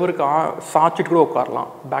 இல்லை செவருக்கு சாய்ச்சிட்டு கூட உட்காரலாம்.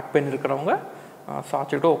 பேக் பெயின் இருக்கிறவங்க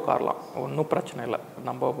சாய்ச்சிட்டு கூட உட்காரலாம், ஒன்றும் பிரச்சனை இல்லை.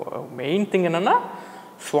 நம்ம மெயின் திங் என்னென்னா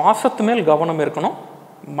சுவாசத்து மேல் கவனம் இருக்கணும்,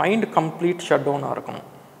 மைண்ட் கம்ப்ளீட் ஷட் டவுனாக இருக்கணும்.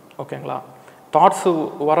 ஓகேங்களா. தாட்ஸு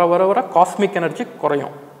வர வர வர காஸ்மிக் எனர்ஜி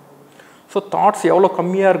குறையும். ஸோ தாட்ஸ் எவ்வளோ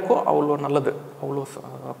கம்மியாக இருக்கோ அவ்வளோ நல்லது, அவ்வளோ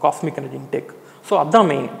காஸ்மிக் எனர்ஜி இன்டேக். ஸோ அதுதான்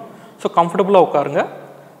மெயின். ஸோ கம்ஃபர்டபுளாக உட்காருங்க,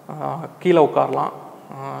 கீழே உட்காரலாம்,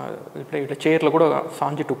 இப்படி சேரில் கூட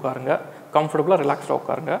சாஞ்சிட்டு உட்காருங்க, கம்ஃபர்டபுளாக ரிலாக்ஸ்டாக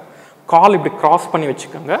உட்காருங்க. கால் இப்படி க்ராஸ் பண்ணி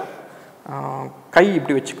வச்சுக்கோங்க, கை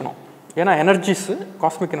இப்படி வச்சுக்கணும். ஏன்னா எனர்ஜிஸு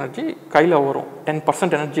காஸ்மிக் எனர்ஜி கையில் வரும்,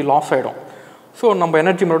 10% எனர்ஜி லாஸ் ஆகிடும். ஸோ நம்ம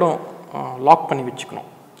எனர்ஜி மறுபடியும் லாக் பண்ணி வச்சுக்கணும்.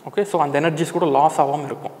 ஓகே, ஸோ அந்த எனர்ஜிஸ் கூட லாஸ் ஆகாமல்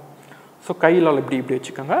இருக்கும். ஸோ கையில் இப்படி இப்படி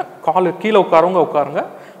வச்சுக்கோங்க. கால் கீழே உட்காரவங்க உட்காருங்க,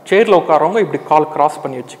 சேரில் உட்காரவங்க இப்படி கால் கிராஸ்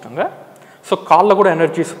பண்ணி வச்சுக்கோங்க. ஸோ காலில் கூட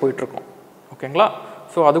எனர்ஜிஸ் போயிட்டுருக்கும். ஓகேங்களா.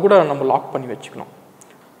 ஸோ அது கூட நம்ம லாக் பண்ணி வச்சுக்கணும்.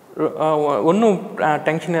 ஒன்றும்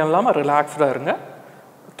டென்ஷன் இல்லாமல் ரிலாக்ஸ்டாக இருங்க.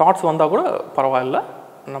 தாட்ஸ் வந்தால் கூட பரவாயில்ல,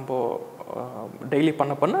 நம்ம டெய்லி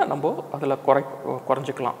பண்ண நம்ம அதில்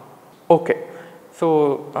குறைஞ்சிக்கலாம். ஓகே, ஸோ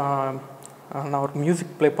நான் ஒரு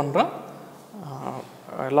மியூசிக் ப்ளே பண்ணுறேன்,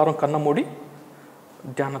 எல்லோரும் கண்ணை மூடி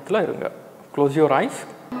தியானத்தில் இருங்க. Close your eyes.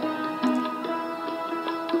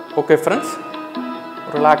 Okay friends,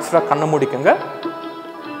 ரிலாக்ஸ்டாக கண்ணை மூடிக்கங்க,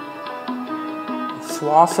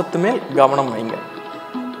 சுவாசத்து மேல் கவனம் வைங்க.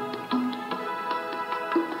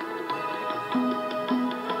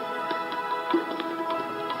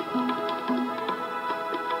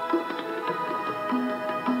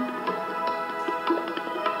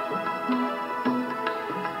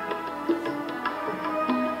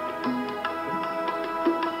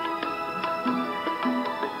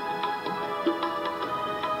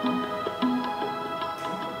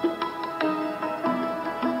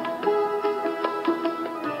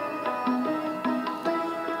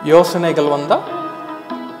 யோசனைகள் வந்தால்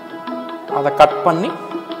அதை கட் பண்ணி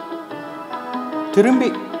திரும்பி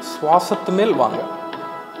சுவாசத்து மேல் வாங்க,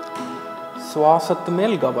 சுவாசத்து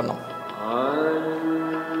மேல் கவனம்.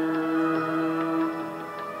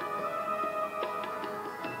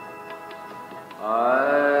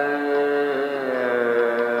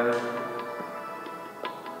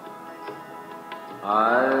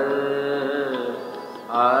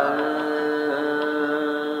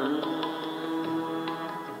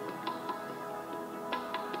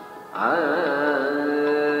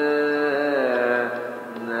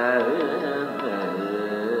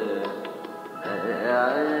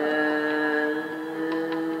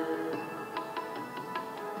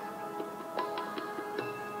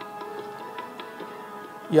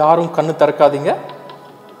 யாரும் கண்ணு திறக்காதீங்க,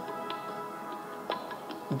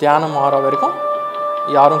 தியானம் ஆற வரைக்கும்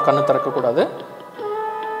யாரும் கண்ணு திறக்கக்கூடாது.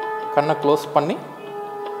 கண்ணை க்ளோஸ் பண்ணி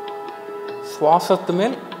சுவாசத்து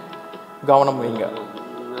மேல் கவனம் வைங்க.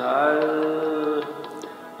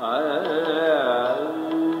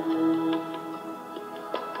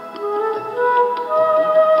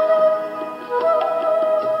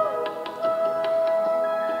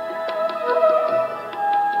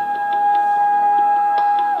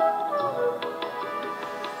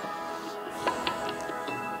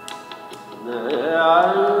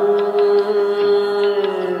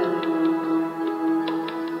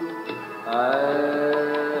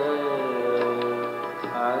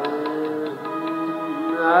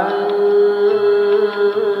 I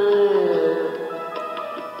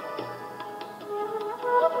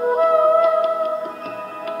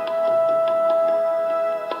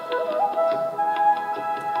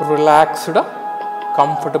ரிலாக்ஸ்டாக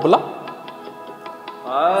கம்ஃபர்டபுளாக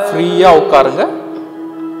ஃப்ரீயாக உட்காருங்க.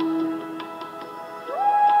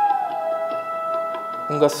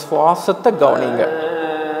 உங்கள் சுவாசத்தை கவனிங்க.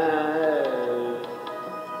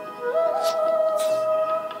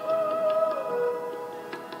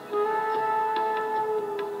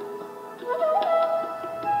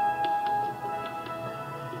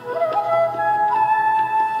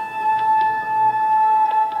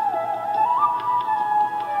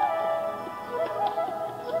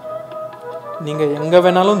 நீங்கள் எங்கே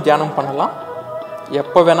வேணாலும் தியானம் பண்ணலாம்,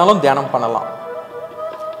 எப்போ வேணாலும் தியானம் பண்ணலாம்.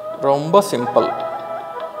 ரொம்ப சிம்பிள்.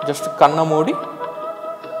 ஜஸ்ட் கண்ணை மூடி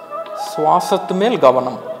சுவாசத்து மேல்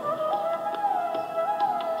கவனம்.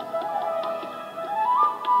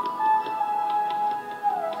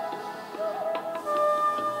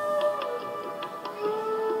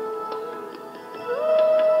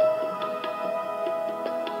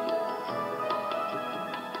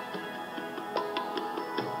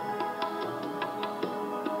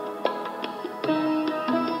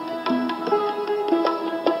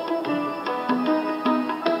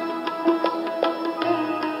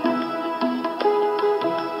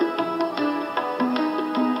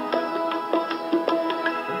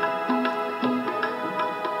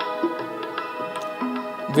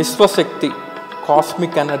 விஸ்வசக்தி,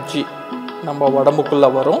 காஸ்மிக் எனர்ஜி நம்ம உடம்புக்குள்ளே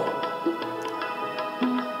வரும்.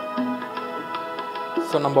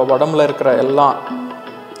 ஸோ நம்ம உடம்புல இருக்கிற எல்லா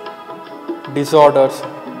டிஸார்டர்ஸ்,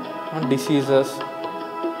 டிசீசஸ்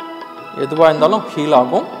எதுவாக இருந்தாலும் ஹீல்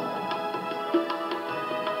ஆகும்.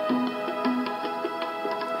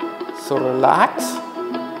 So relax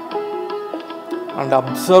and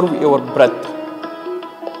observe your breadth.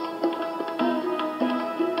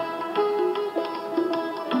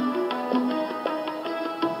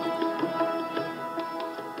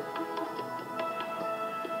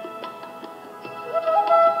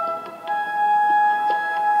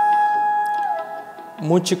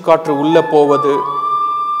 மூச்சுக்காற்று உள்ளே போவது,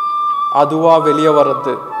 அதுவாக வெளியே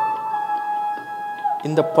வர்றது,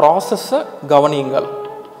 இந்த ப்ராசஸை கவனியுங்கள்.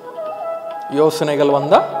 யோசனைகள்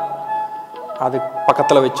வந்தால் அது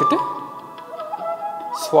பக்கத்தில் வச்சுட்டு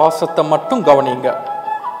சுவாசத்தை மட்டும் கவனிங்க.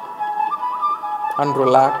 And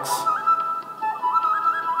relax.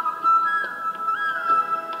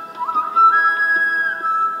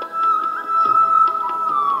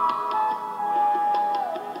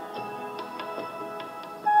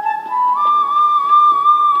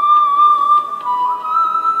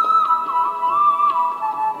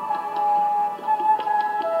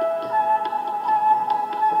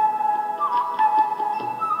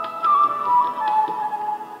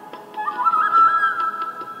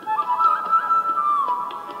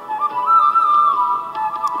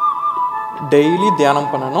 டெய்லி தியானம்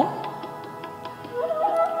பண்ணணும்.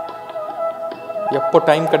 எப்போ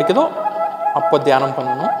டைம் கிடைக்குதோ அப்போ தியானம்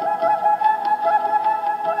பண்ணணும்.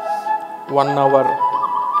 1 hour,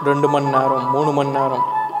 2 மணி நேரம், 3 மணி நேரம்,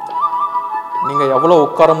 நீங்கள் எவ்வளோ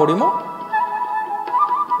உட்கார முடியுமோ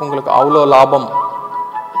உங்களுக்கு அவ்வளோ லாபம்.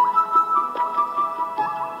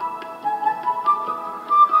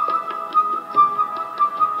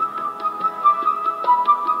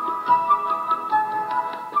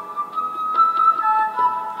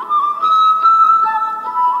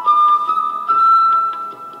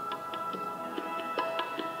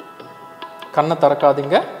 கண்ணை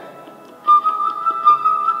திறக்காதீங்க.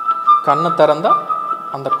 கண்ணை திறந்தால்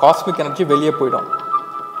அந்த காஸ்மிக் எனர்ஜி வெளியே போயிடும்.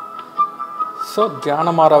 ஸோ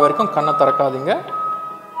தியானம் ஆற வரைக்கும் கண்ணை திறக்காதீங்க.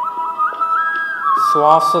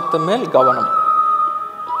 சுவாசத்து மேல் கவனம்.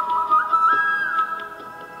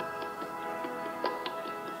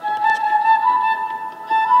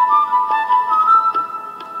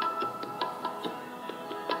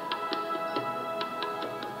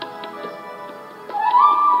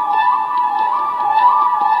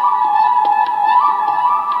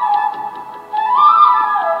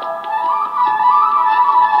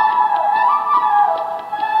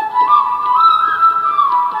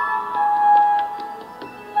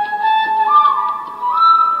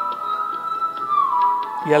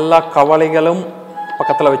 எல்லா கவலைகளும்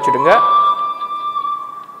பக்கத்தில் வச்சுடுங்க.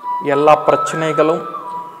 எல்லா பிரச்சனைகளும்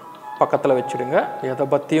பக்கத்தில் வச்சுடுங்க. எதை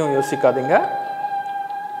பற்றியும் யோசிக்காதீங்க.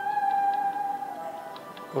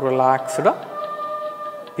 ரிலாக்ஸ்டாக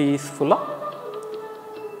பீஸ்ஃபுல்லாக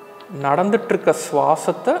நடந்துட்டுருக்க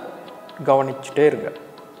சுவாசத்தை கவனிச்சுட்டே இருங்க.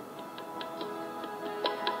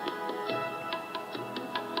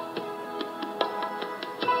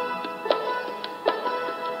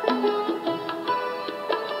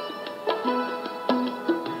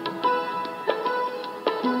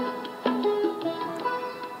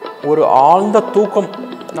 ஒரு ஆழ்ந்த தூக்கம்,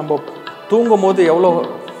 நம்ம தூங்கும் போது எவ்வளோ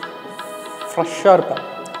ஃப்ரெஷ்ஷாக இருப்போம்.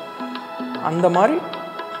 அந்த மாதிரி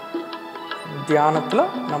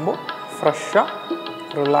தியானத்தில் நம்ம ஃப்ரெஷ்ஷாக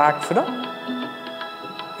ரிலாக்ஸ்டாக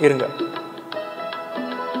இருங்க.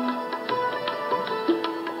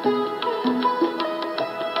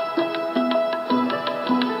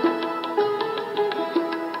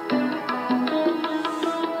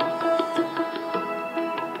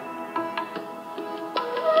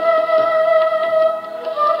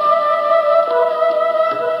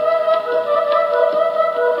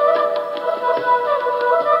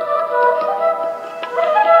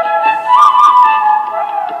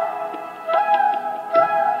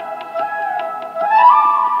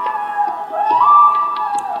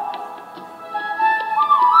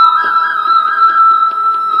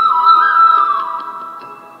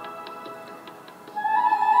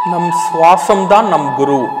 நம் சுவாசம்தான் நம்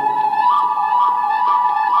குரு.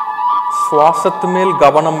 சுவாசத்து மேல்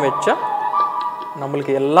கவனம் வச்சா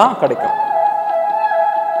நம்மளுக்கு எல்லாம் கிடைக்கும்.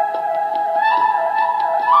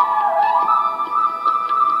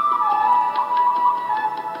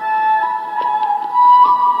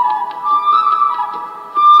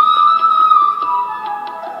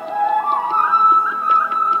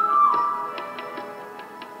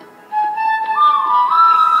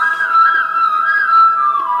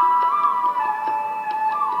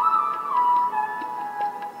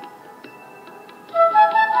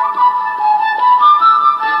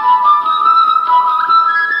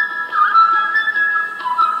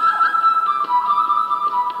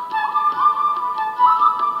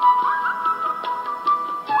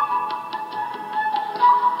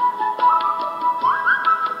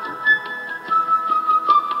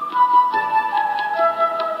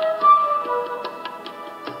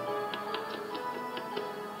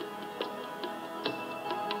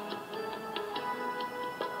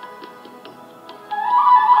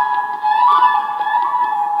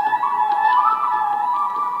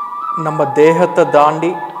 நம்ம தேகத்தை தாண்டி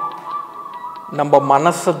நம்ம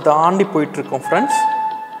மனசை தாண்டி போயிட்டு இருக்கோம் ஃப்ரெண்ட்ஸ்.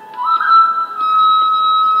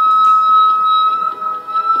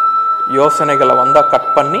 யோசனைகளை வந்தா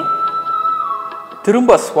கட் பண்ணி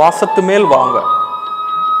திரும்ப சுவாசத்து மேல் வாங்க.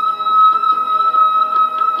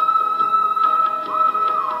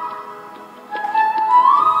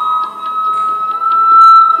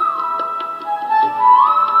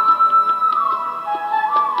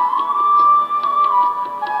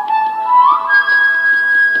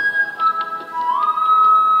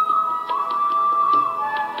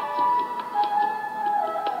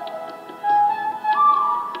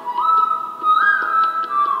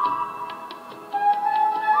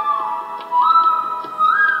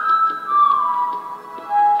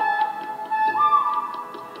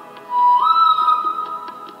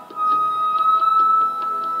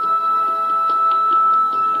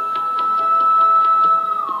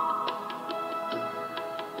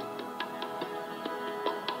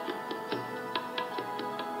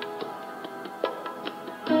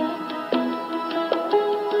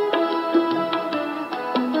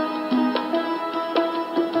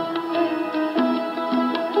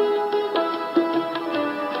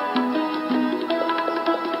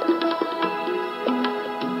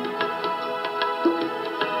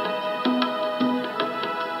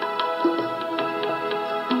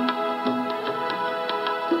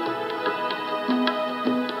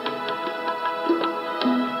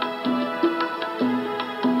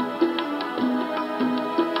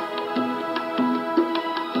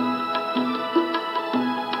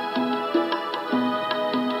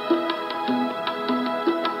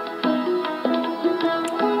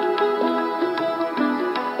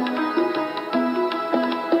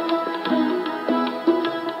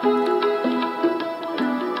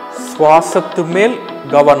 சுவாசத்து மேல்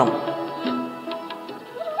கவனம்.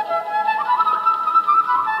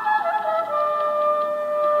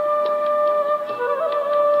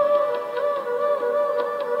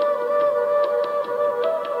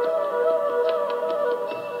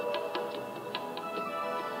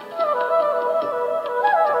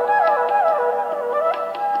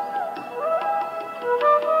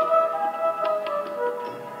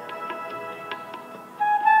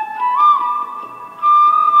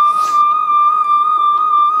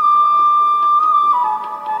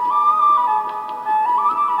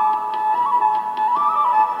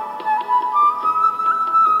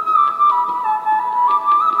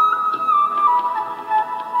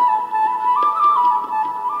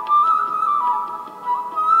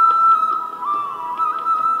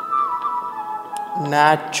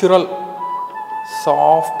 Natural,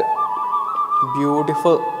 soft,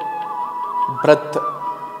 beautiful breath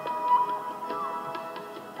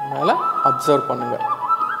மேல அப்சர்வ் பண்ணுங்க.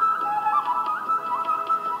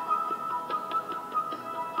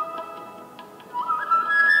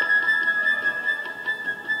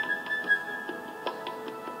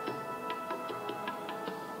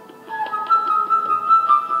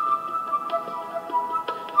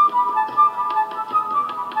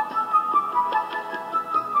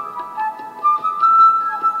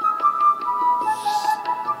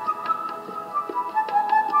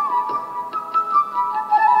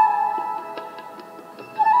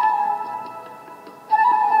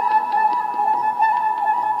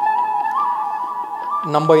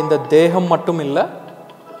 நம்ம இந்த தேகம் மட்டும் இல்லை,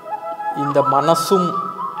 இந்த மனசும்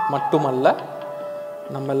மட்டுமல்ல,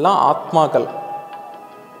 நம்ம எல்லாம் ஆத்மாக்கள்.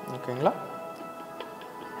 ஓகேங்களா?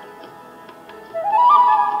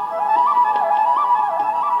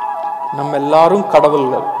 நம்ம எல்லாரும்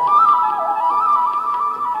கடவுள்கள்.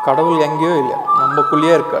 கடவுள் எங்கேயோ இல்லை,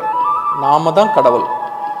 நம்மக்குள்ளேயே இருக்கார். நாம தான் கடவுள்.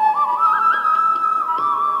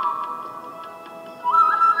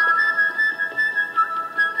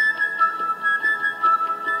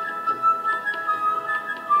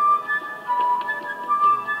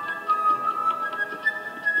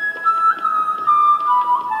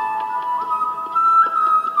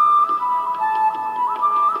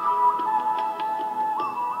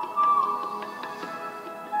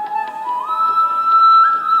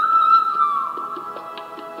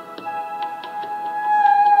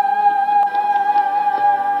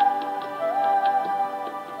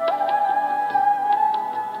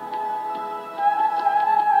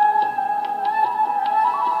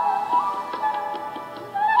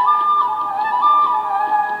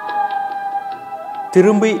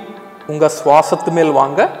 திரும்பி உங்க சுவாசத்து மேல்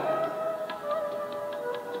வாங்க.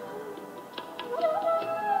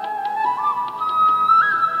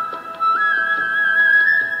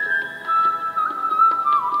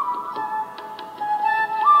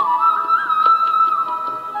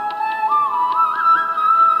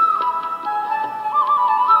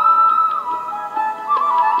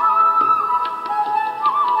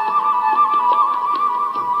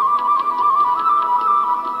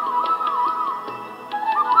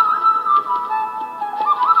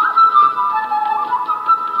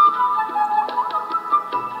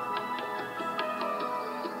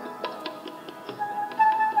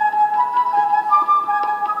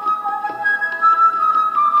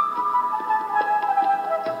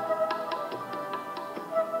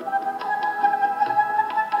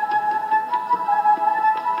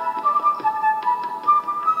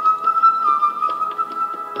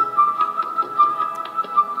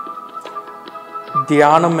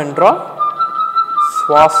 தியானம் என்றால்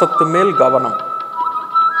சுவாசத்து மேல் கவனம்.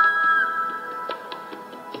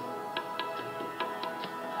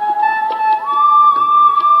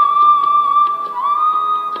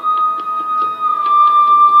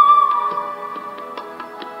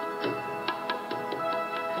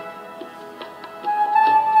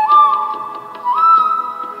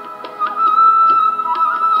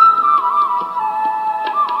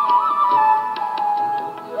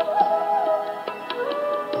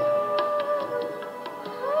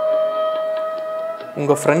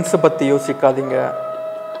 உங்கள் ஃப்ரெண்ட்ஸை பற்றி யோசிக்காதீங்க,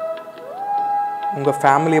 உங்கள்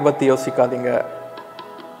ஃபேமிலியை பற்றி யோசிக்காதீங்க,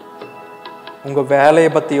 உங்கள் வேலையை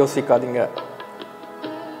பற்றி யோசிக்காதீங்க.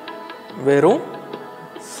 வெறும்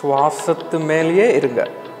சுவாசத்து மேலேயே இருங்க,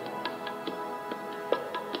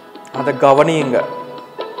 அதை கவனியுங்க.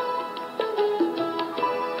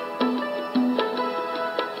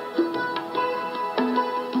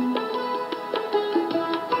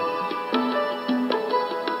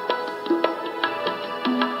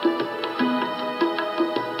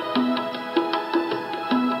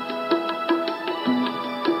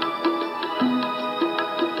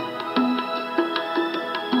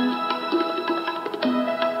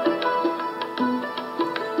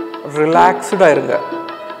 ரிலாக்ஸ்டாக இருங்க,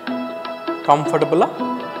 கம்ஃபர்டபுளாக,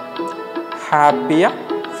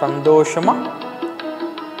 ஹாப்பியாக, சந்தோஷமாக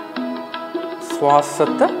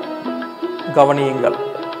சுவாசத்தை கவனியுங்கள்.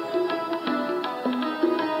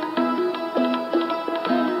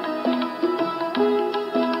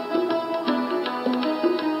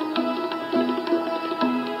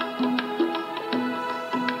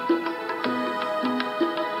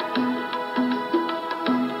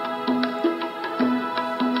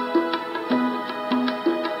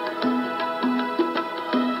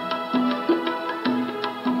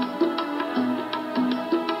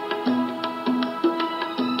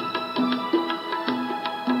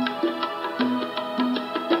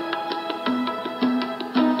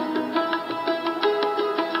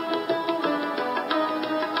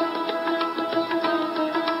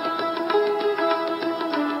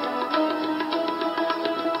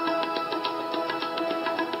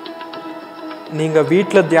 நீங்கள்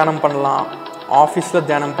வீட்டில் தியானம் பண்ணலாம், ஆஃபீஸில்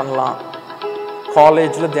தியானம் பண்ணலாம்,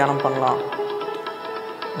 காலேஜில் தியானம் பண்ணலாம்,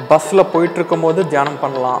 பஸ்ஸில் போயிட்டுருக்கும் போது தியானம்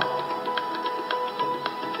பண்ணலாம்.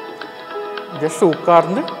 ஜஸ்ட்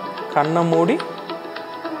உட்கார்ந்து கண்ணை மூடி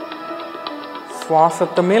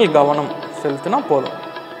சுவாசத்து மேல் கவனம் செலுத்தினா போதும்.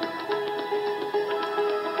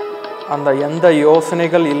 அந்த எந்த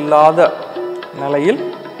யோசனைகள் இல்லாத நிலையில்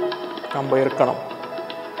நம்ம இருக்கணும்.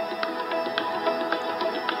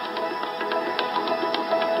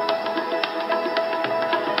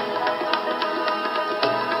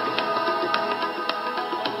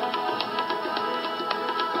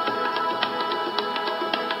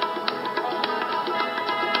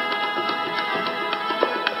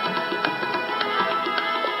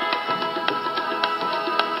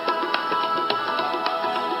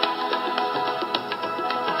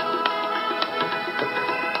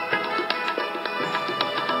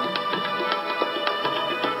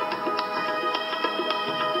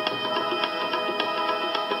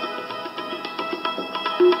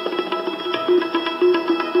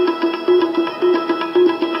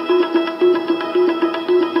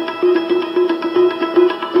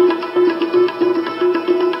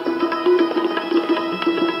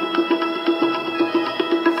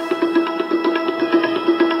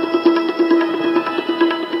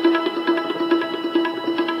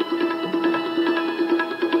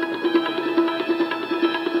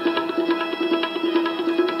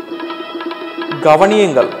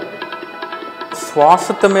 கவனியுங்கள்.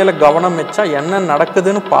 சுவாசத்து மேலே கவனம் வச்சா என்ன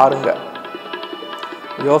நடக்குதுன்னு பாருங்க.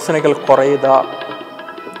 யோசனைகள் குறையுதா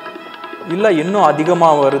இல்லை இன்னும்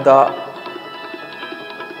அதிகமாக வருதா,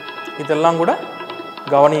 இதெல்லாம் கூட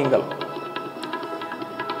கவனியுங்கள்.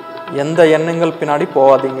 எந்த எண்ணங்கள் பின்னாடி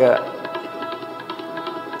போகாதீங்க.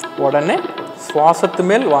 உடனே சுவாசத்து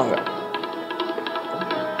மேல் வாங்க.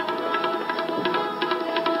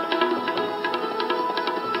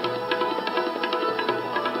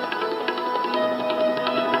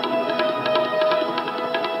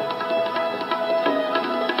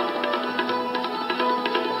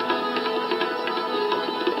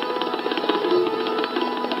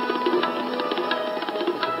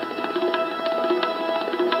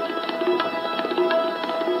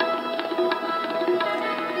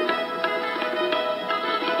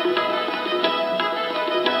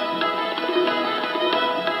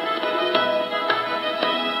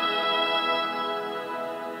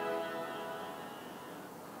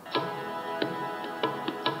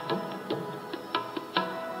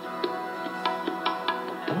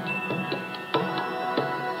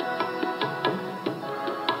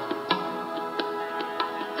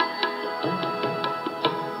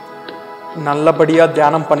 நல்லபடியா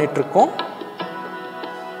தியானம் பண்ணிட்டு இருக்கோம்.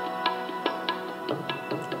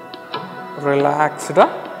 ரிலாக்ஸ்டா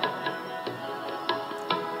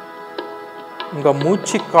உங்க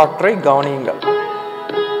மூச்சு காற்றை கவனியுங்கள்.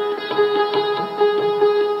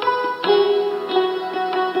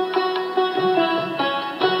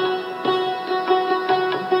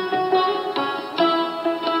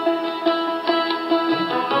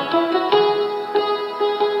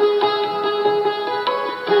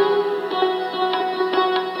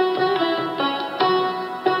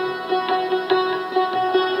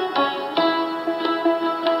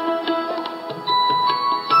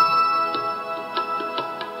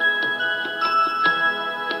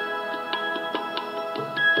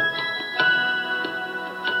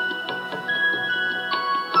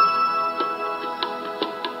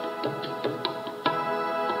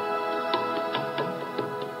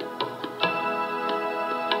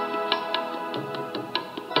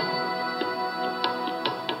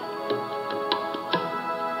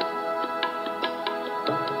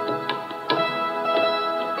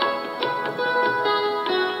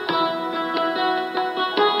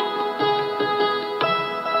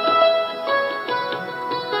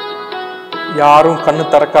 யாரும் கண்ணு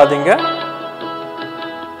திறக்காதீங்க.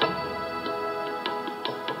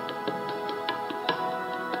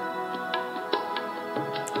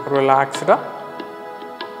 ரிலாக்ஸ்டா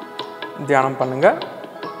தியானம் பண்ணுங்க.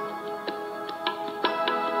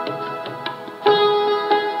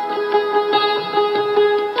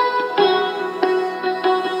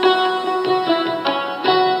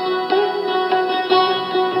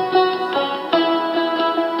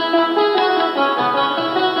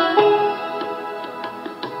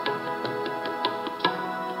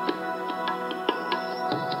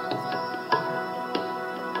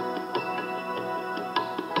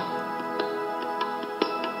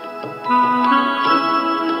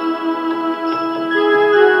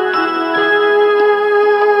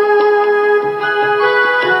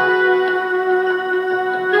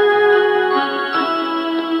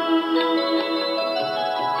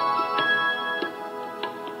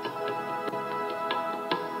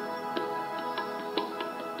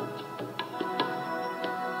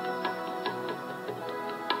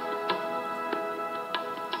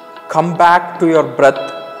 Come back to your breath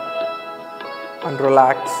and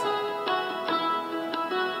relax.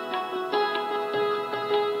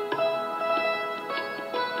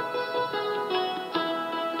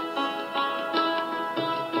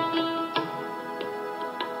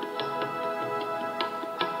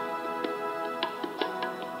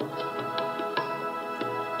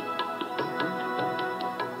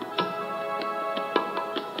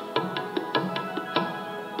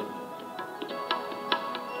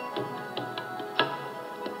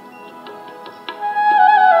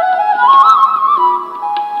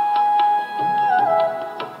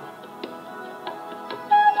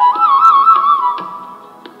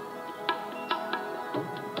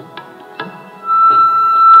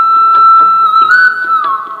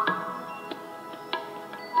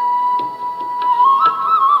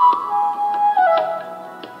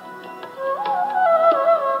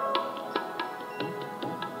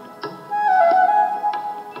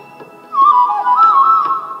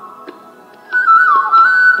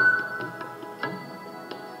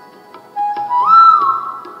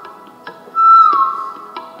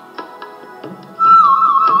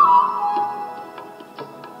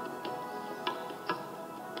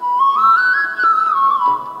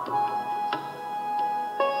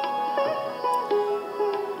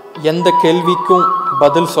 எந்த கேள்விக்கும்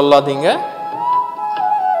பதில் சொல்லாதீங்க,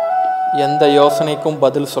 எந்த யோசனைக்கும்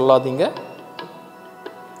பதில் சொல்லாதீங்க.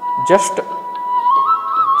 ஜஸ்ட்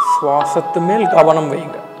சுவாசத்து மேல் கவனம்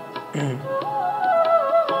வைங்க.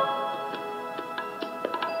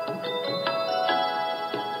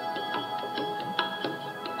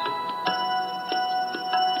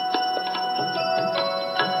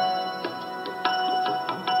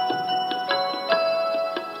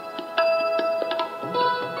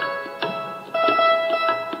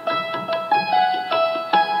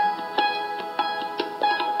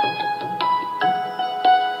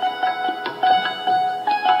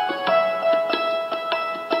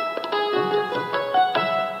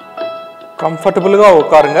 கம்ஃபர்டபுளாக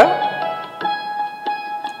உட்காருங்க.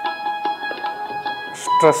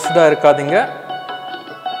 ஸ்ட்ரெஸ்டாக இருக்காதீங்க.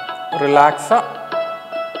 ரிலாக்ஸாக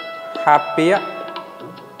ஹாப்பியாக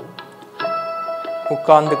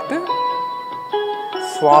உட்கார்ந்துக்கிட்டு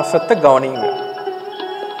சுவாசத்தை கவனிங்க.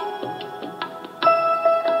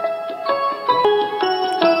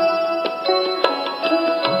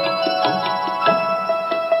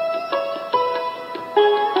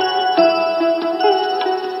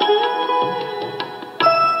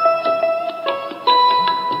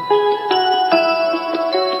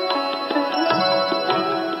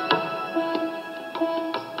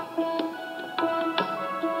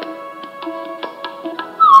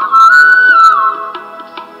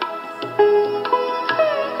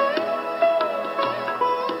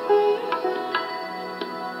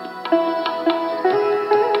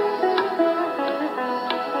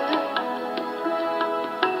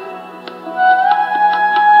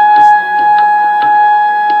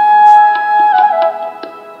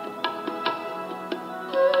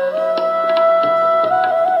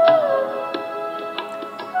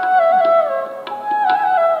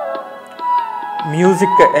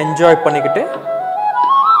 மியூசிக்கை என்ஜாய் பண்ணிக்கிட்டு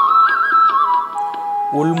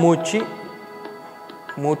உள்மூச்சு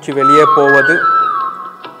மூச்சு வெளியே போவது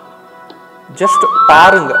ஜஸ்ட்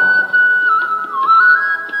பாருங்க.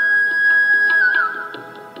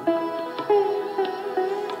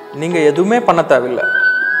 நீங்க எதுவுமே பண்ண தேவையில்லை.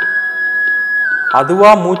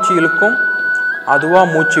 அதுவா மூச்சு இழுக்கும், அதுவா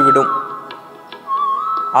மூச்சு விடும்.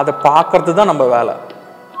 அதை பார்க்கறது தான் நம்ம வேலை.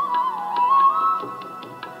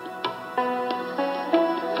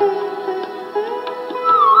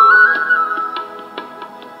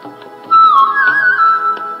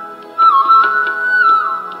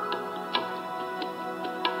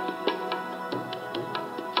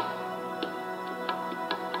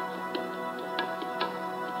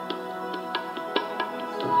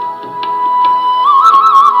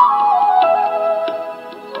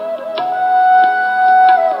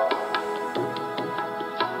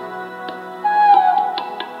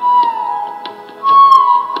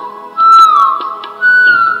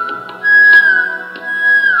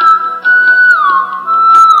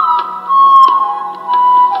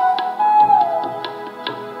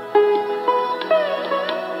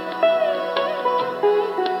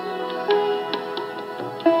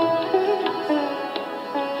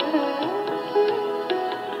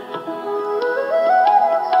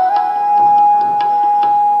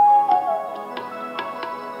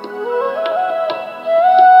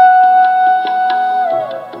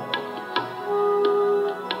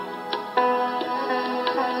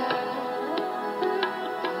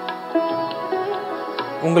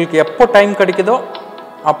 உங்களுக்கு எப்போ டைம் கிடைக்குதோ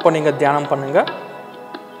அப்போ நீங்கள் தியானம் பண்ணுங்கள்.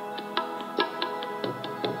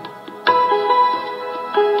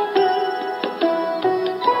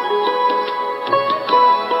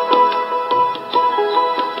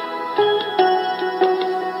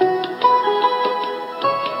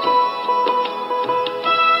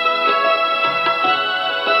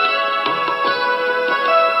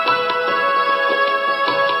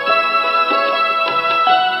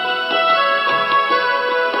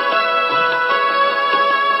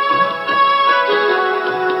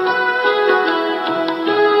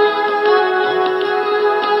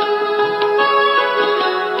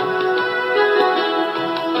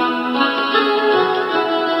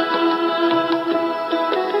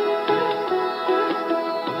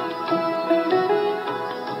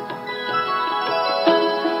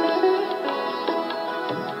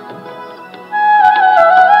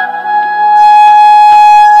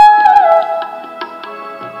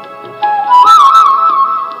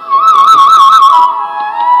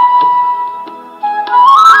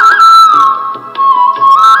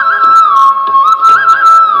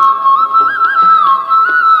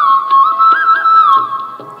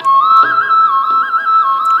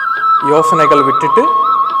 யோசனைகள் விட்டுட்டு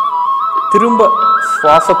திரும்ப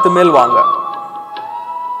சுவாசத்து மேல் வாங்க.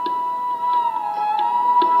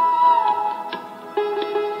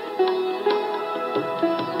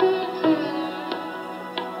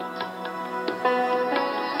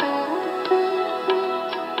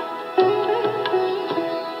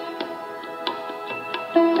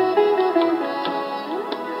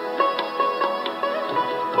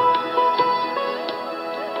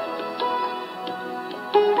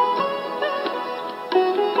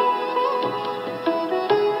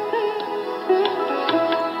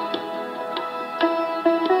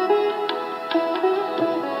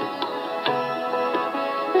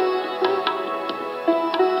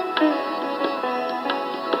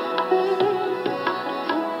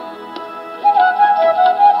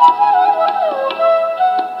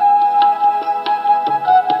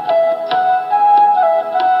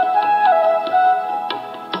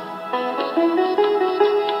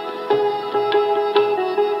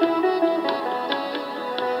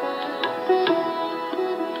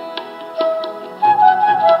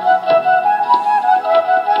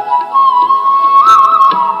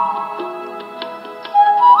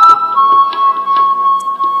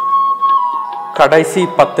 கடைசி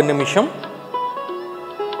 10 நிமிஷம்.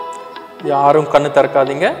 யாரும் கண்ணு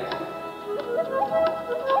திறக்காதீங்க.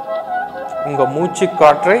 உங்க மூச்சு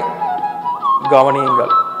காற்றை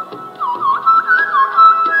கவனியுங்கள்.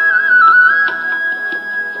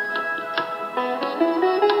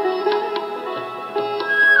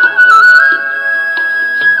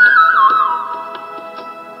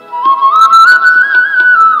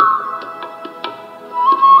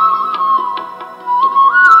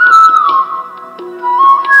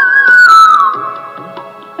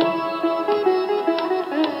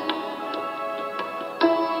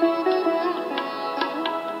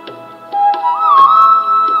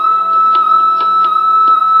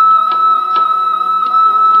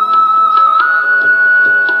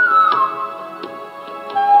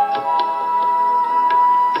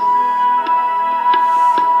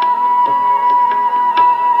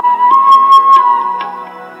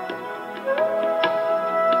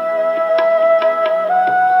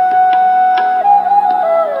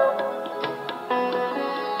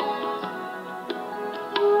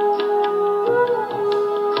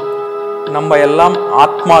 நம்ம எல்லாம்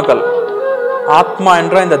ஆத்மாக்கள். ஆத்மா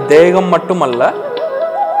என்ற இந்த தேகம் மட்டுமல்ல,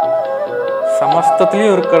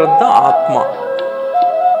 சமஸ்தத்திலையும் இருக்கிறது தான் ஆத்மா.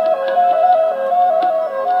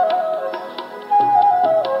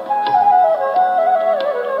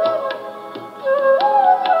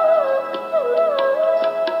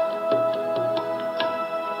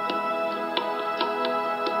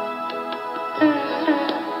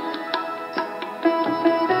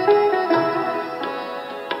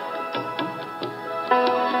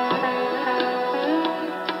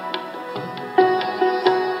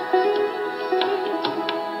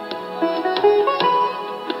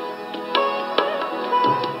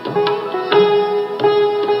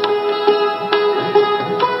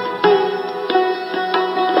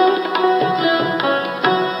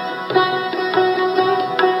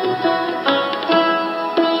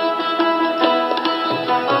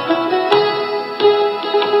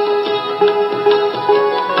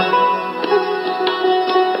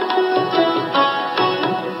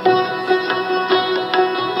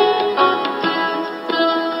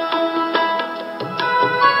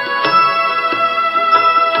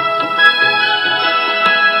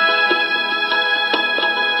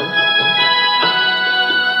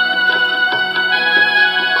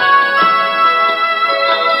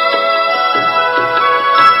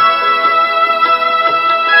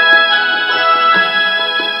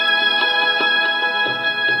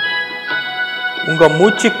 உங்க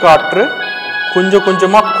மூச்சு காற்று கொஞ்சம்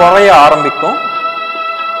கொஞ்சமா குறைய ஆரம்பிக்கும்.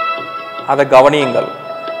 அதை கவனியுங்கள்.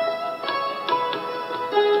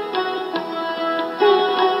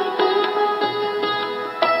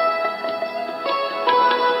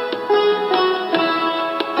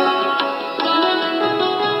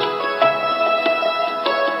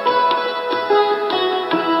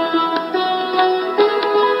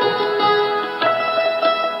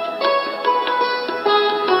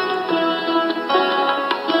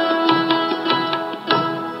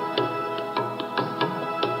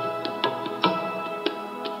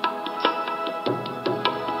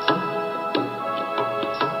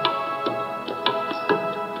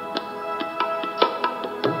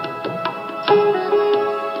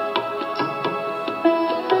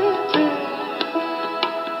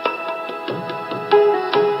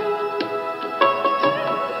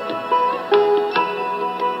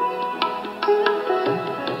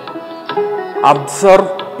 Observe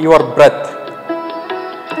your breath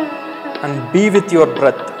and be with your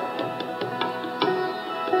breath.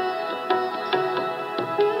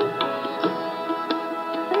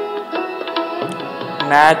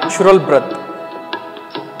 Natural breath.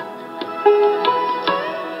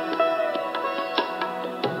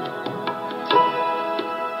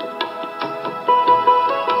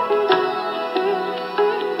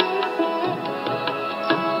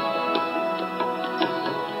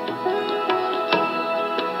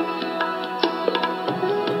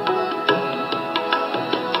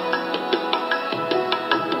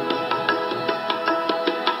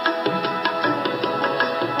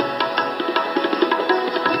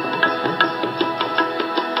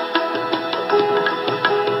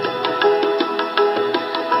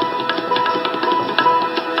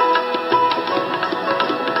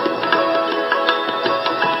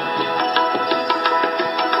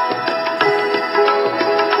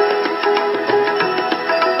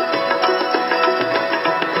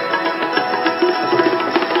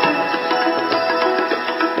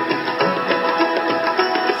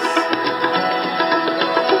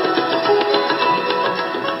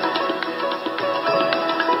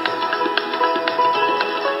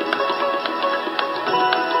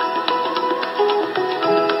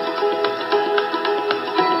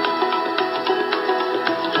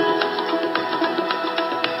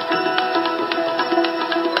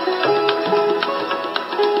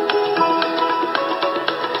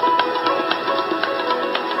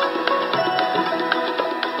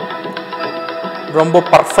 ரொம்ப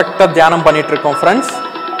பர்ஃபெக்டா தியானம் பண்ணிட்டு இருக்கோம் ஃப்ரெண்ட்ஸ்.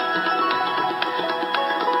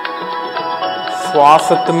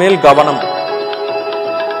 சுவாசத்து மேல் கவனம்.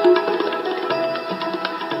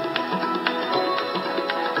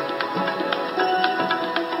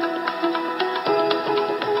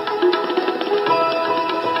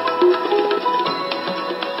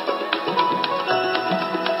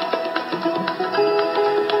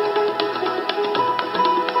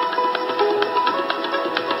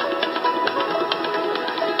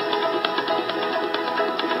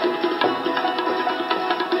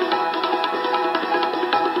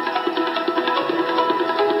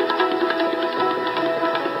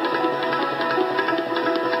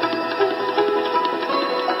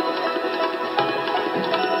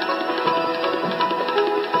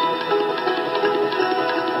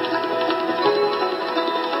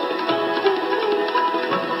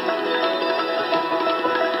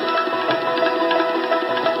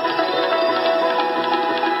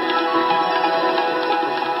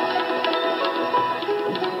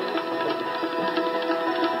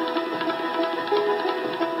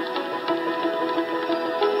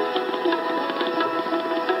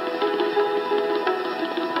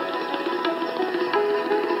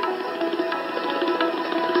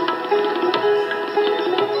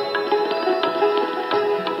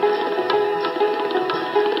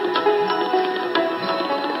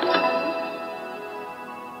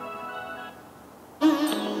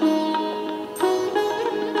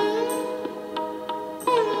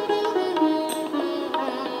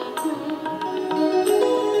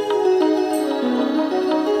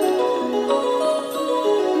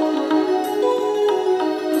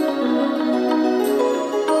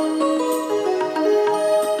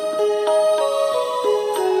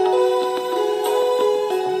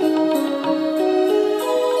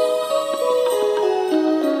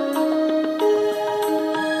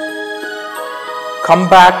 Come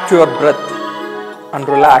back to your breath and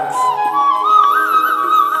relax.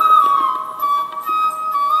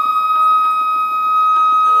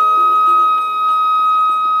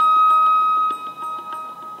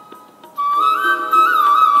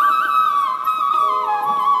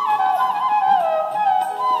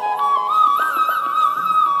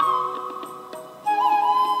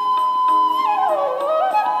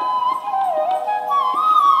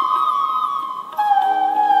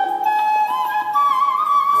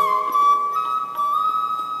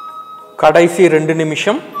 கடைசி 2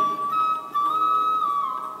 நிமிஷம்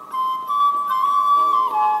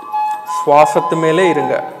சுவாசத்து மேலே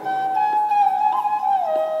இருங்க.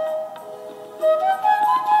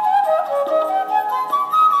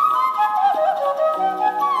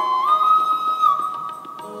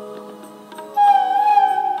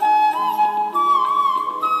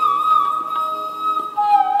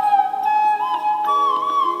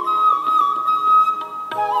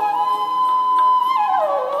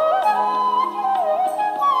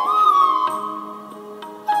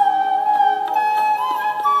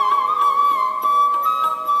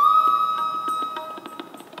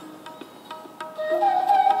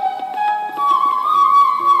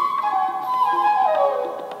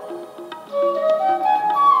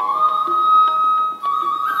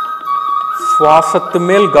 சுவாசத்து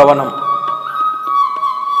மேல் கவனம்.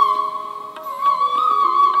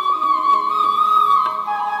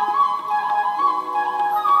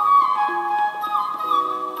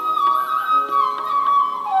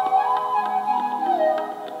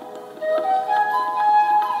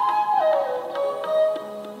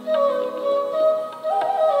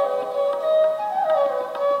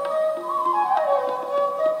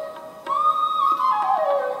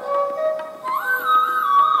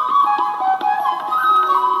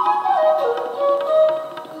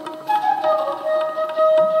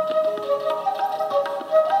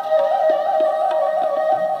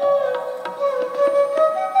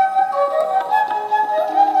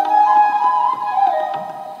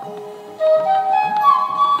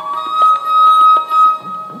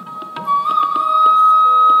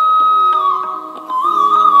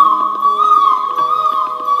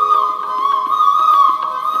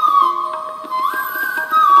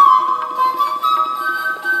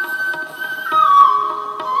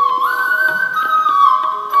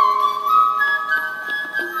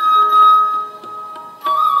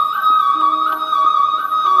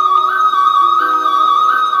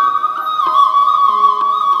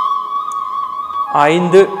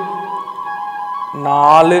 ஐந்து,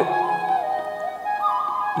 4,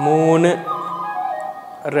 3,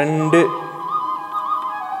 2,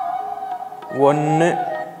 1,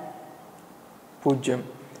 0.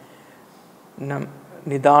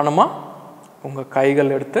 நிதானமாக உங்கள்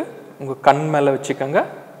கைகள் எடுத்து உங்கள் கண் மேலே வச்சுக்கோங்க.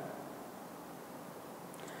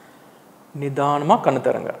 நிதானமாக கண்ணு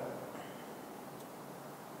தரங்க.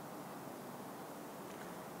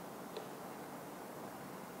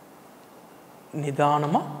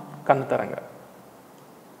 நிதானமாக கண்ணு தரங்க.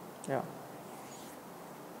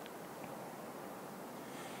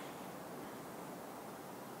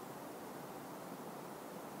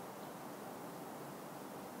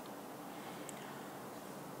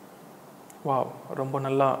 வாவ், ரொம்ப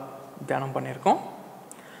நல்லா தியானம் பண்ணியிருக்கோம்.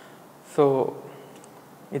 ஸோ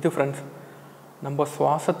இது ஃப்ரெண்ட்ஸ், நம்ம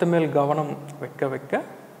சுவாசத்து மேல் கவனம் வைக்க வைக்க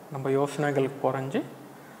நம்ம யோசனைகள் குறைஞ்சி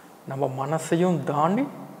நம்ம மனசையும் தாண்டி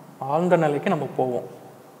ஆழ்ந்த நிலைக்கு நம்ம போவோம்.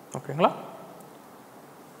 ஓகேங்களா?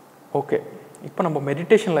 ஓகே, இப்போ நம்ம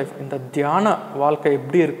மெடிடேஷன் லைஃப், இந்த தியான வாழ்க்கை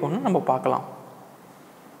எப்படி இருக்கும்னு நம்ம பார்க்கலாம்.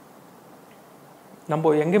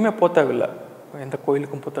 நம்ம எங்கேயுமே போக தேவையில்லை, எந்த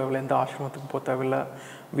கோயிலுக்கும் போக தேவையில்லை, எந்த ஆசிரமத்துக்கும் போக தேவையில்லை,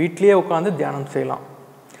 வீட்லேயே உட்காந்து தியானம் செய்யலாம்.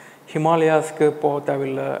 ஹிமாலயாஸ்க்கு போக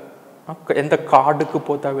தேவையில்லை, எந்த காடுக்கு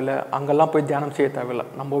போக தேவையில்லை, அங்கெல்லாம் போய் தியானம் செய்ய தேவையில்லை.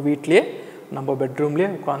 நம்ம வீட்லேயே நம்ம பெட்ரூம்லேயே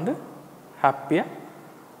உட்காந்து ஹாப்பியாக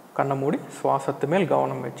கண்ணை மூடி சுவாசத்து மேல்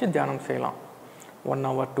கவனம் வச்சு தியானம் செய்யலாம். 1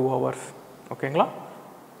 hour 2 hours. ஓகேங்களா?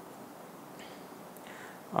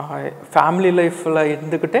 ஃபேமிலி லைஃப்பில்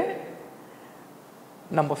இருந்துக்கிட்டே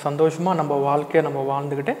நம்ம சந்தோஷமாக நம்ம வாழ்க்கையை நம்ம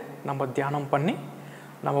வாழ்ந்துக்கிட்டே நம்ம தியானம் பண்ணி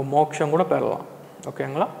நம்ம மோட்சம் கூட பெறலாம்.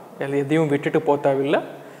 ஓகேங்களா? எதையும் விட்டுட்டு போக தேவையில்லை,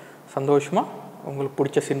 சந்தோஷமாக உங்களுக்கு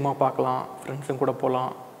பிடிச்ச சினிமா பார்க்கலாம், ஃப்ரெண்ட்ஸுங்க கூட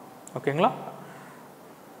போகலாம். ஓகேங்களா?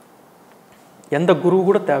 எந்த குரு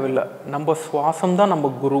கூட தேவையில்லை, நம்ம சுவாசம் தான் நம்ம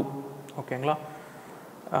குரு. ஓகேங்களா?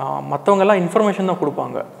 மற்றவங்கெல்லாம் இன்ஃபர்மேஷன் தான்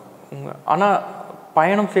கொடுப்பாங்க, ஆனால்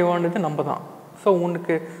பயணம் செய்ய வேண்டியது நம்ம தான். ஸோ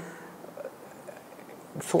உனக்கு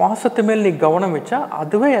சுவாசத்து மேல் நீ கவனம் வச்சா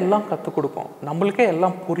அதுவே எல்லாம் கற்றுக் கொடுக்கும், நம்மளுக்கே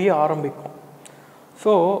எல்லாம் புரிய ஆரம்பிக்கும்.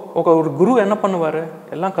 ஸோ ஒரு குரு என்ன பண்ணுவார்,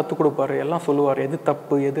 எல்லாம் கற்றுக் கொடுப்பாரு, எல்லாம் சொல்லுவார், எது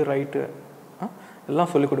தப்பு எது ரைட்டு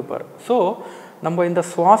எல்லாம் சொல்லிக் கொடுப்பாரு. ஸோ நம்ம இந்த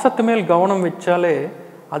சுவாசத்து மேல் கவனம் வச்சாலே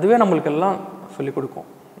அதுவே நம்மளுக்கு எல்லாம் சொல்லிக் கொடுக்கும்.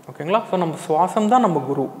 ஓகேங்களா? ஸோ நம்ம சுவாசம் தான் நம்ம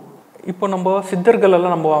குரு. இப்போ நம்ம சித்தர்கள்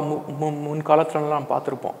எல்லாம் நம்ம முன்காலத்துலலாம் நம்ம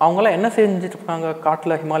பார்த்துருப்போம். அவங்களாம் என்ன செஞ்சுட்டு இருக்காங்க,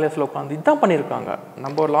 காட்டில் ஹிமாலயஸில் உட்காந்து இதுதான் பண்ணியிருக்காங்க.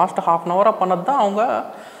 நம்ம லாஸ்ட்டு 1/2 hour பண்ணது தான் அவங்க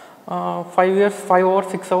 5 years 5 hours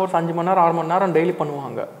 6 hours 5 மணி நேரம் 6 மணி நேரம் டெய்லி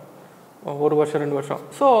பண்ணுவாங்க, 1 வருஷம் 2 வருஷம்.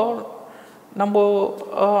 ஸோ நம்ம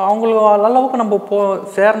அவங்களுக்கு அளவுக்கு நம்ம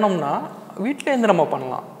சேரணும்னா வீட்டிலேருந்து நம்ம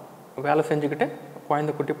பண்ணலாம், வேலை செஞ்சுக்கிட்டே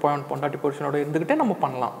குழந்தை குட்டி பொண்டாட்டி புருஷனோட இருந்துக்கிட்டே நம்ம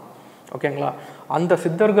பண்ணலாம். ஓகேங்களா? அந்த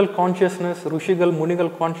சித்தர்கள் கான்ஷியஸ்னஸ், ருஷிகள் முனிகள்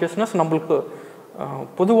கான்ஷியஸ்னஸ் நம்மளுக்கு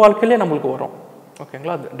பொது வாழ்க்கையிலே நம்மளுக்கு வரும்.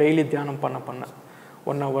 ஓகேங்களா? டெய்லி தியானம் பண்ண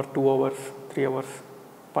 1 hour 2 hours 3 hours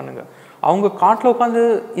பண்ணுங்கள். அவங்க காட்டில் உட்காந்து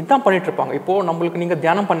இதுதான் பண்ணிகிட்ருப்பாங்க. இப்போது நம்மளுக்கு நீங்கள்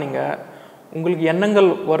தியானம் பண்ணிங்க, உங்களுக்கு எண்ணங்கள்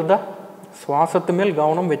வருதா, சுவாசத்து மேல்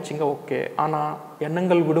கவனம் வச்சிங்க, ஓகே. ஆனால்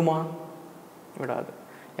எண்ணங்கள் விடுமா? விடாது.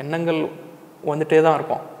 எண்ணங்கள் வந்துட்டே தான்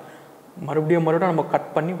இருக்கும். மறுபடியும் நம்ம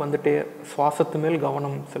கட் பண்ணி வந்துட்டே சுவாசத்து மேல்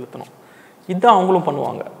கவனம் செலுத்தணும். இதுதான் அவங்களும்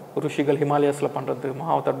பண்ணுவாங்க. ருஷிகள் ஹிமாலயாஸில் பண்ணுறது,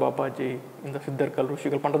 மகாவதர் பாபாஜி, இந்த சித்தர்கள்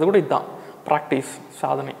ருஷிகள் பண்ணுறது கூட இதுதான் ப்ராக்டிஸ்,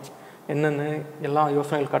 சாதனை. என்னென்னு எல்லா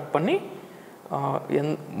யோசனைகள் கட் பண்ணி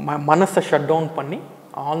மனசை ஷட் டவுன் பண்ணி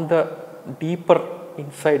ஆல் த டீப்பர்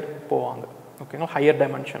இன்சைட் போவாங்க. ஓகேங்களா? ஹையர்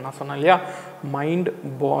டைமென்ஷன் நான் சொன்னேன் இல்லையா, மைண்ட்,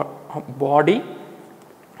 பாடி,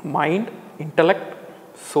 mind, intellect,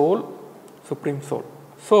 soul, supreme soul.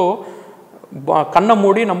 So கண்ணை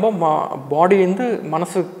மூடி நம்ம பாடியிலேருந்து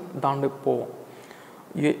மனசு தாண்டி போவோம்.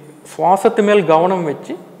 சுவாசத்து மேல் கவனம்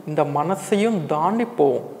வச்சு இந்த மனசையும் தாண்டி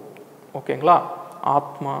போவோம். ஓகேங்களா?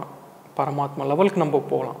 ஆத்மா பரமாத்மா லெவலுக்கு நம்ம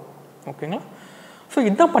போகலாம். ஓகேங்களா? ஸோ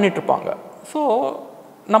இதுதான் பண்ணிகிட்ருப்பாங்க. ஸோ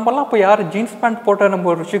நம்மலாம் இப்போ யார் ஜீன்ஸ் பேண்ட் போட்ட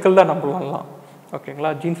நம்ம ருஷிகள் தான் நம்பலாம்.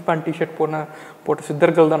 ஓகேங்களா? ஜீன்ஸ் பேண்ட் டிஷர்ட் போட்ட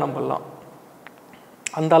சித்தர்கள் தான் நம்பலாம்.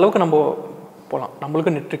 அந்த அளவுக்கு நம்ம போகலாம்.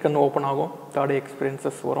 நம்மளுக்கு நெட்ரிக்கன் ஓப்பன் ஆகும், தேர்ட்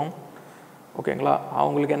எக்ஸ்பீரியன்சஸ் வரும். ஓகேங்களா?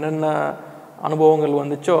 அவங்களுக்கு என்னென்ன அனுபவங்கள்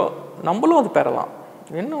வந்துச்சோ நம்மளும் அது பெறலாம்.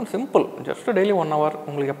 இன்னும் சிம்பிள், ஜஸ்ட்டு டெய்லி 1 hour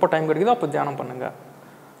உங்களுக்கு எப்போ டைம் கிடைக்குதோ அப்போ தியானம் பண்ணுங்கள்,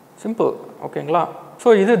 சிம்பிள். ஓகேங்களா? ஸோ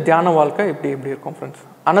இது தியான வாழ்க்கை எப்படி இருக்கும் ஃப்ரெண்ட்ஸ்.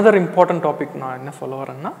 அனதர் இம்பார்ட்டன்ட் டாபிக் நான் என்ன சொல்ல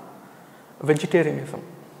வரேன்னா வெஜிடேரியனிசம்.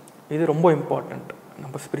 இது ரொம்ப இம்பார்ட்டண்ட்.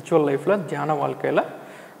 நம்ம ஸ்பிரிச்சுவல் லைஃப்பில் தியான வாழ்க்கையில்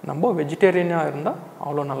நம்ம வெஜிடேரியனாக இருந்தால்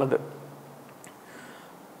அவ்வளோ நல்லது.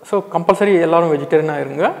 ஸோ கம்பல்சரி எல்லோரும் வெஜிடேரியனாக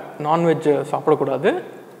இருங்க, நான்வெஜ் சாப்பிடக்கூடாது.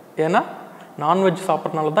 ஏன்னா நான்வெஜ்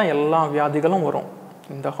சாப்பிட்றதுனால தான் எல்லா வியாதிகளும் வரும்.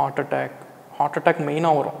 இந்த ஹார்ட் அட்டாக்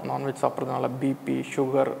மெயினாக வரும் நான்வெஜ் சாப்பிட்றதுனால. BP,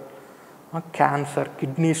 sugar, cancer,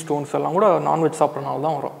 kidney stones எல்லாம் கூட நான்வெஜ் சாப்பிட்றதுனால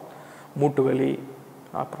தான் வரும். மூட்டு வலி,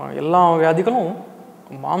 அப்புறம் எல்லா வியாதிகளும்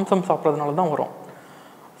மாம்சம் சாப்பிட்றதுனால தான் வரும்.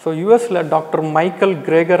 ஸோ யூஎஸில் டாக்டர் மைக்கேல்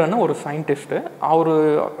கிரேகர்னு ஒரு சயின்டிஸ்ட்டு,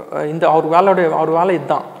 அவர் வேலை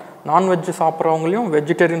இதுதான். நான்வெஜ் சாப்பிட்றவங்களையும்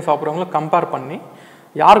வெஜிடேரியன் சாப்பிட்றவங்களையும் கம்பேர் பண்ணி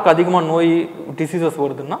யாருக்கு அதிகமாக டிசீசஸ்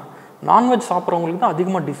வருதுன்னா நான்வெஜ் சாப்பிட்றவங்களுக்கு தான்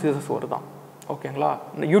அதிகமாக டிசீசஸ் வருதான். ஓகேங்களா?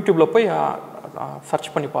 யூடியூப்பில் போய்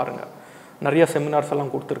சர்ச் பண்ணி பாருங்கள். நிறைய செமினார்ஸ்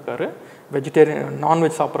எல்லாம் கொடுத்துருக்காரு. வெஜிடேரியன்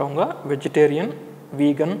நான்வெஜ் சாப்பிட்றவங்க, வெஜிடேரியன்,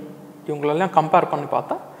 வீகன் இவங்களெல்லாம் கம்பேர் பண்ணி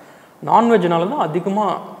பார்த்தா நான்வெஜ்னால தான்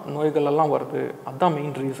அதிகமாக நோய்கள் எல்லாம் வருது. அதுதான்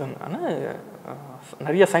மெயின் ரீசன். ஆனால்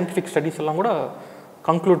நிறைய சயின்டிஃபிக் ஸ்டடீஸ் எல்லாம் கூட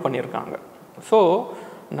கன்க்ளூட் பண்ணியிருக்காங்க. ஸோ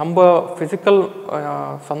நம்ம ஃபிசிக்கல்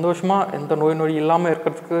சந்தோஷமாக எந்த நோய் இல்லாமல்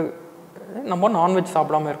இருக்கிறதுக்கு நம்ம நான்வெஜ்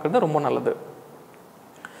சாப்பிடாமல் இருக்கிறது ரொம்ப நல்லது.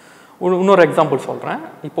 இன்னொரு எக்ஸாம்பிள் சொல்கிறேன்.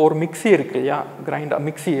 இப்போ ஒரு மிக்ஸி இருக்குது இல்லையா,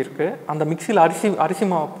 மிக்ஸி இருக்குது. அந்த மிக்ஸியில் அரிசி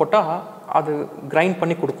மாவு போட்டால் அது கிரைண்ட்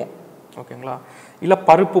பண்ணி கொடுக்கும். ஓகேங்களா? இல்லை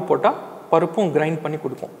பருப்பு போட்டால் பருப்பும் கிரைண்ட் பண்ணி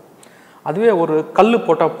கொடுக்கும். அதுவே ஒரு கல்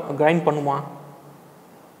போட்டால் கிரைண்ட் பண்ணுமா?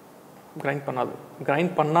 கிரைண்ட் பண்ணாது.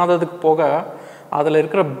 கிரைண்ட் பண்ணாததுக்கு போக அதில்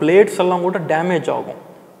இருக்கிற பிளேட்ஸ் எல்லாம் கூட டேமேஜ் ஆகும்.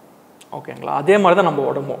 ஓகேங்களா? அதே மாதிரி தான் நம்ம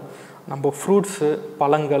உடம்பும். நம்ம ஃப்ரூட்ஸு,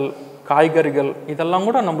 பழங்கள், காய்கறிகள் இதெல்லாம்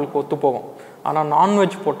கூட நம்மளுக்கு ஒத்து போகும். ஆனால்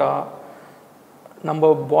நான்வெஜ் போட்டால் நம்ம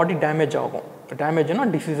பாடி டேமேஜ் ஆகும்.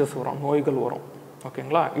 டேமேஜ்னால் டிசீசஸ் வரும், நோய்கள் வரும்.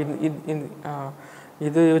 ஓகேங்களா?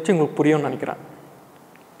 இது வச்சு உங்களுக்கு புரியும்னு நினைக்கிறேன்.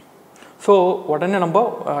 ஸோ உடனே நம்ம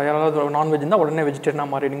யாராவது நான்வெஜ் இருந்தால் உடனே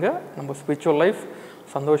வெஜிடேரியனாக மாறிடுங்க. நம்ம ஸ்பிரிச்சுவல் லைஃப்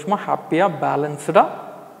சந்தோஷமாக, ஹாப்பியாக, பேலன்ஸ்டாக,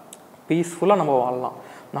 பீஸ்ஃபுல்லாக நம்ம வாழலாம்.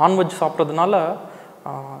 நான்வெஜ் சாப்பிட்றதுனால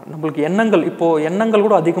நம்மளுக்கு எண்ணங்கள்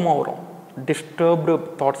கூட அதிகமாக வரும். டிஸ்டர்ப்டு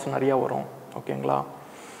தாட்ஸ் நிறையா வரும். ஓகேங்களா?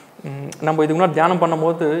 நம்ம இதுக்கு முன்னாடி தியானம்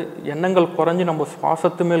பண்ணும்போது எண்ணங்கள் குறைஞ்சி நம்ம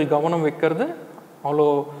சுவாசத்து மேல் கவனம் வைக்கிறது அவ்வளோ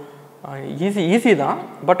ஈஸி தான்.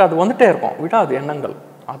 பட் அது வந்துகிட்டே இருக்கும், விடாது எண்ணங்கள்.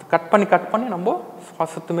 அது கட் பண்ணி நம்ம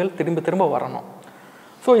சுவாசத்து மேல் திரும்ப வரணும்.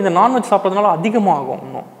 ஸோ இந்த நான்வெஜ் சாப்பிட்றதுனால அதிகமாகும்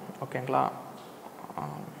இன்னும். ஓகேங்களா?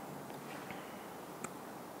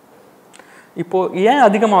 இப்போது ஏன்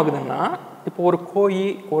அதிகமாகுதுன்னா, இப்போ ஒரு கோழி,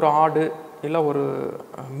 ஒரு ஆடு, இல்லை ஒரு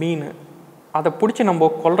மீன் அதை பிடிச்சி நம்ம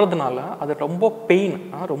கொல்றதுனால அது ரொம்ப பெயின்,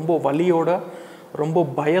 ரொம்ப வலியோட, ரொம்ப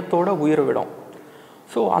பயத்தோட உயிரை விடும்.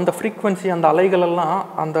 ஸோ அந்த ஃப்ரீக்வன்சி, அந்த அலைகளெல்லாம்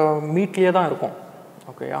அந்த மீட்லேயே தான் இருக்கும்.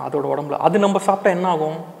 ஓகே, அதோட உடம்புல அது நம்ம சாப்பிட்டா என்ன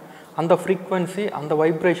ஆகும்? அந்த ஃப்ரீக்வன்சி, அந்த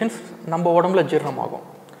வைப்ரேஷன்ஸ் நம்ம உடம்புல ஜீரணமாகும்.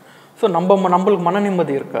 ஸோ நம்மளுக்கு மன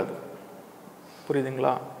நிம்மதி இருக்காது.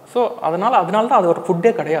 புரியுதுங்களா? ஸோ அதனால தான் அது ஒரு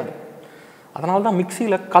ஃபுட்டே கிடையாது. அதனால தான்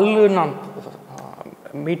மிக்சியில் நான்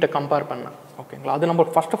மீட்டை கம்பேர் பண்ணேன். ஓகேங்களா? அது நம்ம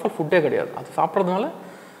ஃபர்ஸ்ட் ஆஃப் ஆல் ஃபுட்டே கிடையாது. அது சாப்பிட்றதுனால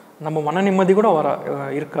நம்ம மன நிம்மதி கூட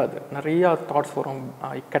இருக்காது. நிறையா தாட்ஸ் வரும்,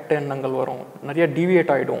 கெட்ட எண்ணங்கள் வரும், நிறைய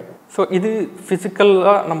டீவியேட் ஆகிடும். ஸோ இது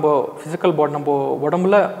ஃபிசிக்கலாக நம்ம பாடி, நம்ம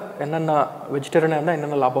உடம்புல என்னென்ன வெஜிடேரியனாக இருந்தால்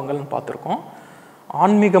என்னென்ன லாபங்கள்னு பார்த்துருக்கோம்.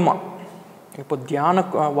 ஆன்மீகமாக இப்போ தியான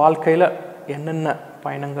வாழ்க்கையில் என்னென்ன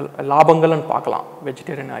பயணங்கள், லாபங்கள்னு பார்க்கலாம்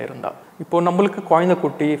வெஜிடேரியனாக இருந்தால். இப்போது நம்மளுக்கு குழந்தை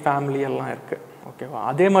குட்டி, ஃபேமிலி எல்லாம் இருக்குது. ஓகேவா?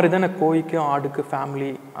 அதே மாதிரி தானே கோழிக்கும் ஆடுக்கு ஃபேமிலி,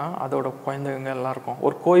 அதோட குழந்தைங்க எல்லாம் இருக்கும்.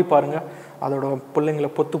 ஒரு கோழி பாருங்கள், அதோட பிள்ளைங்களை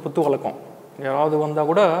பொத்து வளர்க்கும். யாராவது வந்தால்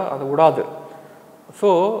கூட அதை விடாது. ஸோ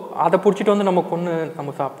அதை பிடிச்சிட்டு வந்து நம்ம கொன்று நம்ம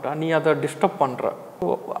சாப்பிட்டா நீ அதை டிஸ்டர்ப் பண்ணுற.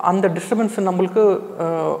 ஸோ அந்த டிஸ்டர்பன்ஸ் நம்மளுக்கு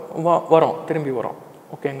திரும்பி வரும்.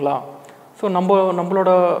 ஓகேங்களா? ஸோ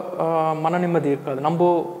நம்மளோட மன நிம்மதி இருக்காது.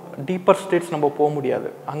 நம்ம டீப்பர் ஸ்டேட்ஸ் நம்ம போக முடியாது.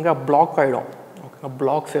 அங்கே பிளாக் ஆகிடும். ஓகேங்க,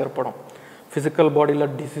 பிளாக்ஸ் ஏற்படும். ஃபிசிக்கல்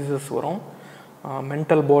பாடியில் டிசீசஸ் வரும்.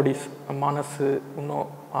 மென்டல் பாடிஸ், மனசு, இன்னும்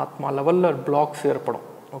ஆத்மா லெவலில் பிளாக்ஸ் ஏற்படும்.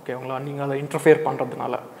 ஓகேங்களா? நீங்கள் அதை இன்டர்ஃபியர்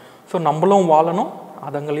பண்ணுறதுனால. ஸோ நம்மளும் வாழணும்,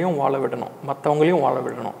 அதுங்களையும் வாழ விடணும், மற்றவங்களையும் வாழ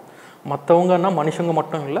விடணும். மற்றவங்கன்னா மனுஷங்க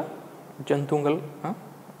மட்டும் இல்லை, ஜந்துங்கள்,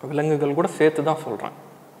 விலங்குகள் கூட சேர்த்து தான் சொல்கிறேன்.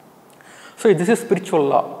 ஸோ திஸ் இஸ் ஸ்பிரிச்சுவல்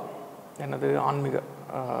லா. என்னது ஆன்மீக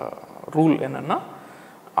ரூல் என்னென்னா,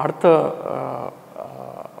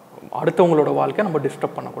 அடுத்தவங்களோட வாழ்க்கையை நம்ம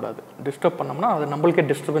டிஸ்டர்ப் பண்ணக்கூடாது. டிஸ்டர்ப் பண்ணோம்னா அது நம்மளுக்கே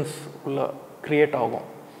டிஸ்டர்பன்ஸ் உள்ள க்ரியேட் ஆகும்.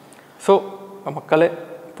 ஸோ மக்களே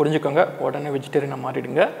புரிஞ்சுக்கோங்க, உடனே வெஜிடேரியனாக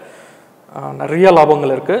மாறிடுங்க. நிறைய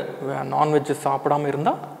லாபங்கள் இருக்குது. நான்வெஜ் சாப்பிடாமல்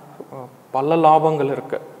இருந்தால் பல லாபங்கள்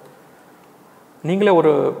இருக்குது. நீங்களே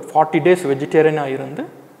ஒரு 40 days வெஜிடேரியனாக இருந்து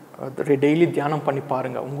டெய்லி தியானம் பண்ணி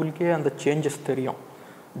பாருங்கள். உங்களுக்கே அந்த சேஞ்சஸ் தெரியும்.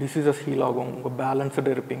 டிசீசஸ் ஹீல் ஆகும், உங்கள்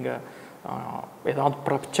பேலன்ஸ்டு இருப்பீங்க. ஏதாவது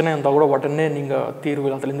பிரச்சனை இருந்தால் கூட உடனே நீங்கள் தீர்வு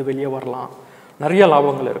அதுலேருந்து வெளியே வரலாம். நிறைய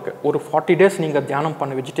லாபங்கள் இருக்குது. ஒரு 40 days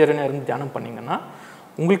நீங்கள் வெஜிடேரியனாக இருந்து தியானம் பண்ணிங்கன்னா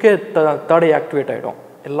உங்களுக்கே தேர்ட் ஐ ஆக்டிவேட் ஆகிடும்.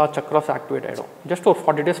 எல்லா சக்கராஸ் ஆக்டிவேட் ஆகிடும். ஜஸ்ட் ஒரு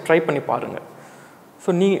 40 days ட்ரை பண்ணி பாருங்கள். ஸோ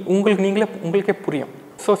உங்களுக்கே புரியும்.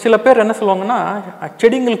 ஸோ சில பேர் என்ன சொல்லுவாங்கன்னா,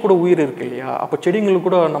 செடிங்களுக்கு கூட உயிர் இருக்கு இல்லையா, அப்போ செடிங்களுக்கு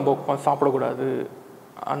கூட நம்ம சாப்பிடக்கூடாது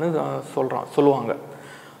சொல்லுவாங்க.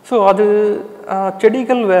 ஸோ அது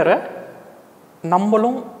செடிகள் வேறு,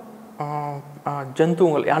 நம்மளும்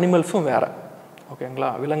ஜந்துங்கள், அனிமல்ஸும் வேறு. ஓகேங்களா?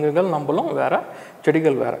 விலங்குகள் நம்மளும் வேறு,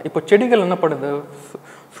 செடிகள் வேறு. இப்போ செடிகள் என்ன பண்ணுது,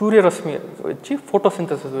 சூரிய ரஷ்மி வச்சு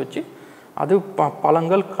ஃபோட்டோசிந்தசிஸ் வச்சு அது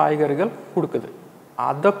பழங்கள், காய்கறிகள் கொடுக்குது.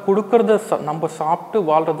 அதை கொடுக்கறத நம்ம சாப்பிட்டு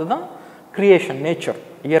வாழ்கிறது தான் கிரியேஷன், நேச்சர்,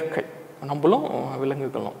 இயற்கை. நம்மளும்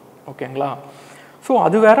விலங்குகளும். ஓகேங்களா? ஸோ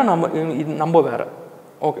அது வேறு, நம்ம வேறு.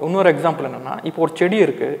 ஓகே, இன்னொரு எக்ஸாம்பிள் என்னென்னா, இப்போ ஒரு செடி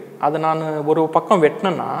இருக்குது, அதை நான் ஒரு பக்கம்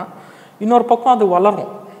வெட்டினேன்னா இன்னொரு பக்கம் அது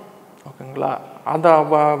வளரும். ஓகேங்களா? அதை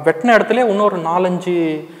வெட்டின இடத்துல இன்னொரு 4-5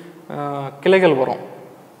 கிளைகள் வரும்.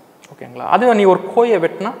 ஓகேங்களா? அதுவே நீ ஒரு கோயை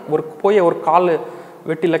வெட்டினா, ஒரு கால்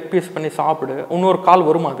வெட்டி லெக் பீஸ் பண்ணி சாப்பிடு, இன்னொரு கால்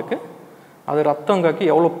வருமா அதுக்கு? அது ரத்தம் காக்கி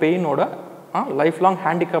எவ்வளோ பெயினோட லைஃப் லாங்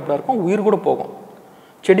ஹேண்டிகேப்டாக இருக்கும், உயிர் கூட போகும்.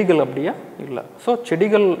 செடிகள் அப்படியா இல்லை. ஸோ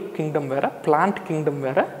செடிகள் கிங்டம் வேறு, பிளான்ட் கிங்டம்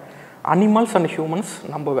வேறு, அனிமல்ஸ் அண்ட் ஹியூமன்ஸ்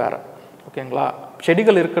நம்ம வேறு. ஓகேங்களா?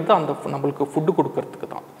 செடிகள் இருக்கிறது அந்த நம்மளுக்கு ஃபுட்டு கொடுக்கறதுக்கு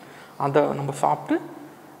தான். அதை நம்ம சாப்பிட்டு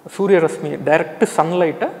சூரிய ரஷ்மி டைரெக்டு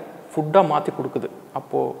சன்லைட்டை ஃபுட்டாக மாற்றி கொடுக்குது.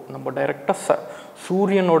 அப்போது நம்ம டைரெக்டாக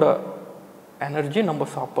சூரியனோட எனர்ஜி நம்ம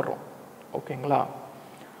சாப்பிட்றோம். ஓகேங்களா?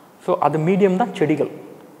 ஸோ அது மீடியம் தான் செடிகள்.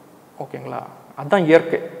 ஓகேங்களா? அதுதான்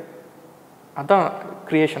இயற்கை, அதுதான்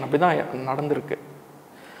க்ரியேஷன், அப்படி தான் நடந்திருக்கு.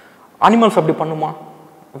 அனிமல்ஸ் அப்படி பண்ணுமா?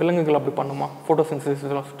 விலங்குகள் அப்படி பண்ணுமா? ஃபோட்டோசிந்தசிஸ்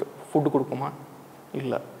ஃபுட்டு கொடுக்குமா?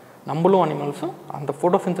 இல்லை. நம்மளும் அனிமல்ஸும் அந்த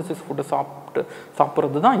ஃபோட்டோசிந்தசிஸ் ஃபுட்டை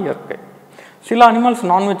சாப்பிட்றது தான் இயற்கை. சில அனிமல்ஸ்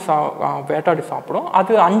நான்வெஜ் வேட்டாடி சாப்பிடும்,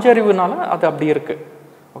 அது அஞ்சறிவுனால அது அப்படி இருக்குது.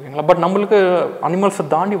 ஓகேங்களா? பட் நம்மளுக்கு அனிமல்ஸை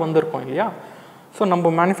தாண்டி வந்திருக்கோம் இல்லையா? ஸோ நம்ம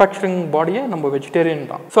மேனுஃபேக்சரிங் பாடியே நம்ம வெஜிடேரியன்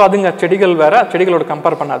தான். ஸோ அதுங்க செடிகள் வேறு, செடிகளோட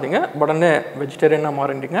கம்பேர் பண்ணாதீங்க, உடனே வெஜிடேரியனாக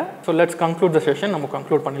மாறிண்டிங்க. So let's conclude the session. நம்ம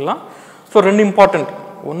கன்க்ளூட் பண்ணிடலாம். ஸோ 2 இம்பார்ட்டண்ட்,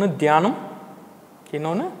 ஒன்று தியானம்,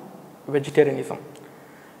 இன்னொன்று வெஜிடேரியனிசம்.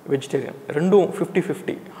 வெஜிடேரியன் ரெண்டும்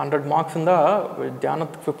 50-50. 100 மார்க்ஸ் இருந்தால்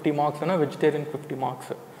தியானத்துக்கு 50 மார்க்ஸ்னா வெஜிடேரியன் 50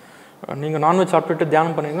 மார்க்ஸ். நீங்கள் நான்வெஜ் சாப்பிட்டுட்டு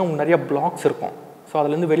தியானம் பண்ணிங்கன்னா உங்களுக்கு நிறையா பிளாக்ஸ் இருக்கும். ஸோ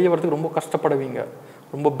அதுலேருந்து வெளியே வரதுக்கு ரொம்ப கஷ்டப்படுவீங்க,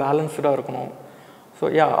 ரொம்ப பேலன்ஸ்டாக இருக்கணும். ஸோ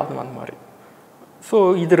அது அந்த மாதிரி. ஸோ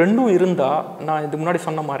இது ரெண்டும் இருந்தால், நான் இதுக்கு முன்னாடி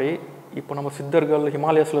சொன்ன மாதிரி, இப்போ நம்ம சித்தர்கள்,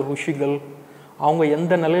 ஹிமாலயாஸில் ருஷிகள், அவங்க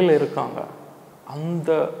எந்த நிலையில் இருக்காங்க அந்த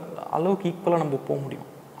அளவுக்கு ஈக்குவலாக நம்ம போக முடியும்.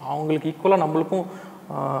 அவங்களுக்கு ஈக்குவலாக நம்மளுக்கும்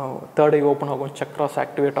தேர்ட் ஐ ஓப்பன் ஆகும், சக்ராஸ்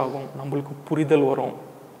ஆக்டிவேட் ஆகும், நம்மளுக்கு புரிதல் வரும்.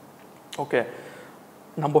 ஓகே,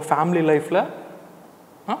 நம்ம ஃபேமிலி லைஃப்பில்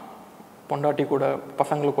பொண்டாட்டி கூட,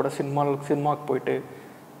 பசங்களுக்கு கூட சினிமாவுக்கு போயிட்டு,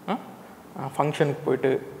 ஃபங்க்ஷனுக்கு போயிட்டு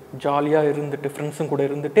ஜாலியாக இருந்துட்டு, ஃப்ரெண்ட்ஸுங்க கூட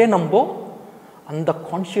இருந்துகிட்டே நம்ம அந்த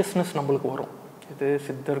கான்ஷியஸ்னஸ் நம்மளுக்கு வரும். இது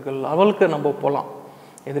சித்தர்கள் லெவலுக்கு நம்ம போகலாம்.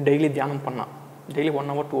 இது டெய்லி தியானம் பண்ணால், டெய்லி 1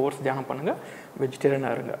 hour 2 hours தியானம் பண்ணுங்கள்,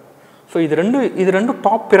 வெஜிடேரியனாக இருங்க. ஸோ இது ரெண்டும்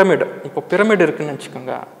டாப் பிரமிடு. இப்போ பிரமிடு இருக்குதுன்னு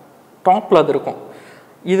வச்சுக்கோங்க, டாப்பில் அது இருக்கும்.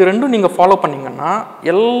 இது ரெண்டும் நீங்கள் ஃபாலோ பண்ணிங்கன்னா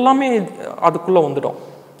எல்லாமே அதுக்குள்ளே வந்துடும்.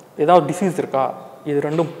 ஏதாவது டிசீஸ் இருக்கா, இது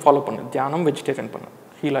ரெண்டும் ஃபாலோ பண்ணு, தியானம் வெஜிடேரியன் பண்ணு,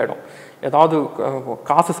 ஹீல் ஆகிடும். ஏதாவது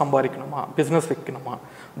காசு சம்பாதிக்கணுமா, பிஸ்னஸ் வைக்கணுமா,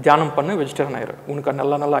 தியானம் பண்ணு, வெஜிடேரியன் ஆயிரு. உனக்கு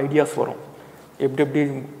நல்ல ஐடியாஸ் வரும், எப்படி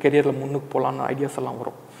கெரியரில் முன்னுக்கு போகலான்னு ஐடியாஸ் எல்லாம்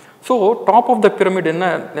வரும். So top of the pyramid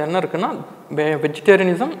என்ன இருக்குன்னா,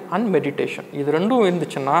 வெஜிடேரியனிசம் அண்ட் மெடிடேஷன். இது ரெண்டும்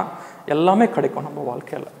இருந்துச்சுன்னா எல்லாமே கிடைக்கும் நம்ம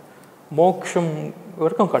வாழ்க்கையில், மோட்சம்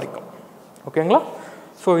வரைக்கும் கிடைக்கும். ஓகேங்களா?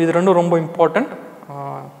 ஸோ இது ரெண்டும் ரொம்ப இம்பார்ட்டண்ட்.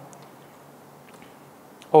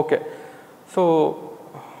 ஓகே, ஸோ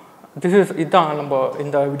இதுதான் நம்ம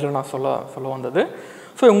இந்த வீடியோவில் நான் சொல்ல வந்தது.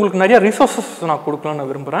 ஸோ உங்களுக்கு நிறைய ரிசோர்ஸஸ் நான் கொடுக்கலான்னு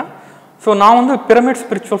விரும்புகிறேன். ஸோ நான் பிரமிட்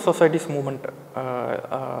ஸ்பிரிச்சுவல் சொசைட்டிஸ் மூமெண்ட்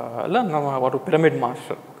இல்லை, நான் ஒரு பிரமிட்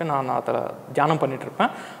மாஸ்டர். ஓகே, நான் அதில் தியானம்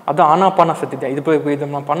பண்ணிகிட்ருப்பேன். அது ஆனாபான சக்தி தியானம். இது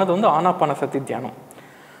நான் பண்ணது ஆனாபான சக்தி தியானம்.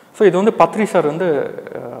 ஸோ இது பத்ரி சார்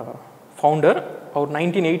ஃபவுண்டர். அவர்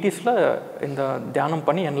 1980s இந்த தியானம்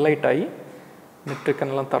பண்ணி என்லைட் ஆகி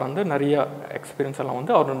நெட்ரிக்கன்லாம் திறந்து நிறைய எக்ஸ்பீரியன்ஸ் எல்லாம்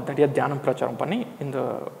அவர் நிறைய தியானம் பிரச்சாரம் பண்ணி இந்த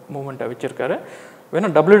மூமெண்ட்டை வச்சுருக்காரு.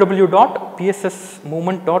 வேணும்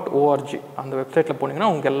www.pssmovement.org அந்த வெப்சைட்டில் போனீங்கன்னா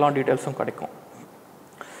உங்களுக்கு எல்லா டீட்டெயில்ஸும் கிடைக்கும்.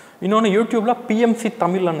 இன்னொன்று யூடியூப்பில் PMC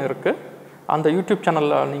தமிழ்னு இருக்குது. அந்த யூடியூப்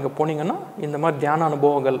சேனலில் நீங்கள் போனீங்கன்னா இந்த மாதிரி தியான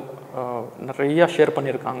அனுபவங்கள் நிறையா ஷேர்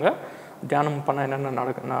பண்ணியிருக்காங்க. தியானம் பண்ண என்னென்ன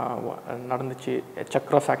நடந்துச்சு,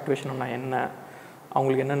 சக்ராஸ் ஆக்டிவேஷன்னா என்ன,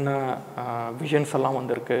 அவங்களுக்கு என்னென்ன விஷன்ஸ் எல்லாம்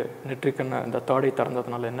வந்திருக்கு, நெட்ரிக்கன் இந்த தேர்ட் ஐ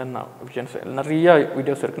திறந்ததுனால என்னென்ன விஷன்ஸ், நிறையா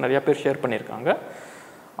வீடியோஸ் இருக்குது, நிறையா பேர் ஷேர் பண்ணியிருக்காங்க.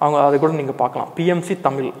 அவங்க அதை கூட நீங்கள் பார்க்கலாம். PMC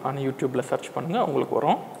தமிழ் ஆனால் யூடியூப்பில் சர்ச் பண்ணுங்கள், உங்களுக்கு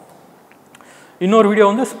வரும். இன்னொரு video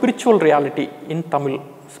spiritual reality in Tamil,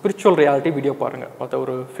 spiritual reality video பாருங்கள். அது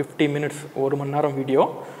ஒரு 50 minutes, 1 மணி நேரம் வீடியோ.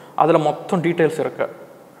 அதில் மொத்தம் டீட்டெயில்ஸ் இருக்குது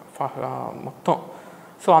மொத்தம்.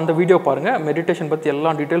 ஸோ அந்த வீடியோ பாருங்கள். மெடிடேஷன் பற்றி எல்லா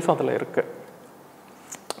டீட்டெயில்ஸும் அதில் இருக்குது.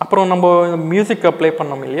 அப்புறம் நம்ம மியூசிக்கை ப்ளே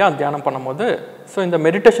பண்ணோம் இல்லையா தியானம் பண்ணும்போது. ஸோ இந்த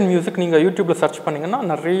மெடிடேஷன் மியூசிக் நீங்கள் யூடியூப்பில் சர்ச் பண்ணிங்கன்னா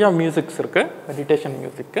நிறையா மியூசிக்ஸ் இருக்குது, மெடிடேஷன்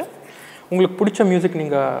மியூசிக்கு. உங்களுக்கு பிடிச்ச மியூசிக்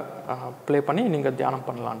நீங்கள் ப்ளே பண்ணி நீங்கள் தியானம்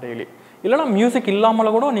பண்ணலாம் டெய்லி. இல்லைனா மியூசிக்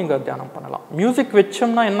இல்லாமல் கூட நீங்கள் தியானம் பண்ணலாம். மியூசிக்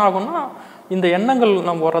வச்சோம்னா என்ன ஆகும்னா, இந்த எண்ணங்கள்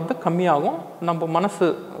நம்ம வர்றது கம்மியாகும், நம்ம மனசு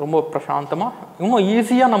ரொம்ப பிரசாந்தமாக, இன்னும்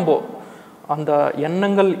ஈஸியாக நம்ம அந்த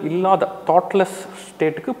எண்ணங்கள் இல்லாத தாட்லெஸ்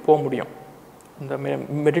ஸ்டேட்டுக்கு போக முடியும் இந்த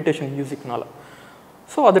மெடிடேஷன் மியூசிக்னால்.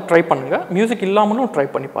 ஸோ அது ட்ரை பண்ணுங்கள். மியூசிக் இல்லாமலும் ட்ரை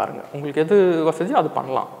பண்ணி பாருங்கள். உங்களுக்கு எது வசதியோ அது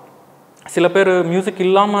பண்ணலாம். சில பேர் மியூசிக்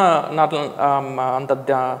இல்லாமல் அந்த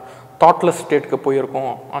தாட்லெஸ் ஸ்டேட்டுக்கு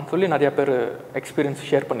போயிருக்கோம் அப்படின்னு சொல்லி நிறையா பேர் எக்ஸ்பீரியன்ஸ்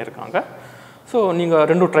ஷேர் பண்ணியிருக்காங்க. ஸோ நீங்கள்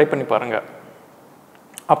ரெண்டும் ட்ரை பண்ணி பாருங்கள்.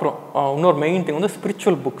 அப்புறம் இன்னொரு மெயின் திங் வந்து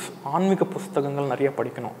ஸ்பிரிச்சுவல் புக்ஸ், ஆன்மீக புஸ்தகங்கள் நிறைய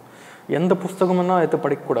படிக்கணும். எந்த புஸ்தகம்னா எது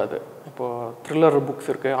படிக்கக்கூடாது. இப்போது த்ரில்லர் புக்ஸ்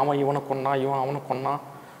இருக்குது, அவன் இவனை கொன்னா இவன் அவனை கொன்னா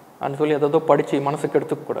அப்படின்னு சொல்லி எதோ படித்து மனசுக்கு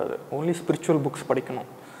எடுத்துக்கக்கூடாது. ஓன்லி ஸ்பிரிச்சுவல் புக்ஸ் படிக்கணும்.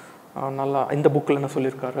 நல்லா இந்த புக்கில் என்ன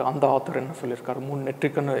சொல்லியிருக்காரு, அந்த ஆத்தர் என்ன சொல்லியிருக்காரு, 3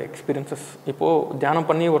 நெட்ரிக்கான எக்ஸ்பீரியன்சஸ். இப்போது தியானம்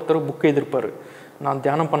பண்ணி ஒருத்தர் புக்கு எழுதியிருப்பார், நான்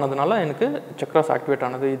தியானம் பண்ணதுனால எனக்கு சக்ராஸ் ஆக்டிவேட்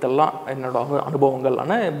ஆனது, இதெல்லாம் என்னோடய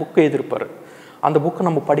அனுபவங்கள்னு புக்கு எழுதியிருப்பார். அந்த புக்கை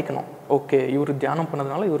நம்ம படிக்கணும். ஓகே, இவர் தியானம்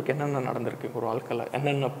பண்ணதுனால இவருக்கு என்னென்ன நடந்திருக்கு, ஒரு வாழ்க்கையில்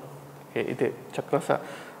என்னென்ன இது சக்ராஸை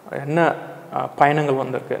என்ன பயணங்கள்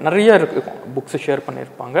வந்திருக்கு, நிறைய இருக்கும் புக்ஸு ஷேர்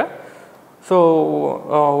பண்ணியிருப்பாங்க. ஸோ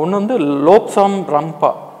ஒன்று வந்து லோப்சாங்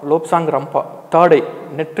ரம்பா தேர்ட் ஐ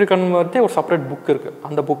நெட்ரிகன்வர்த்தே ஒரு செப்பரேட் புக் இருக்குது,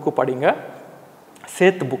 அந்த புக்கு படிங்க.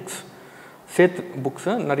 சேத்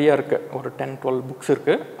புக்ஸு நிறையா இருக்குது, ஒரு 10-12 புக்ஸ்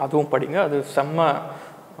இருக்குது, அதுவும் படிங்க. அது செம்ம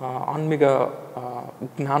ஆன்மீக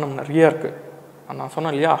ஞானம் நிறையா இருக்குது. நான்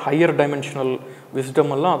சொன்னேன் இல்லையா, ஹையர் டைமென்ஷனல்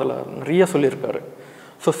விஸ்டம் எல்லாம் அதில் நிறைய சொல்லியிருக்காரு.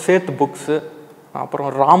 ஸோ சேத் புக்ஸு, அப்புறம்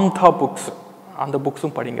ராம்தா புக்ஸ், அந்த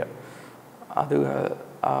புக்ஸும் படிங்க. அது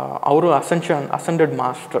அவரும் அசெண்டட்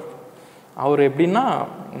மாஸ்டர். அவர் எப்படின்னா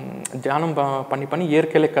தியானம் பண்ணி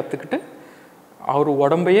இயற்கையிலே கற்றுக்கிட்டு அவர்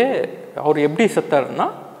உடம்பையே அவர் எப்படி செத்தாருன்னா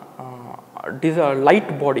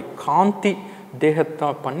லைட் பாடி, காந்தி தேகத்தை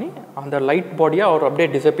பண்ணி அந்த லைட் பாடியை அவர் அப்படியே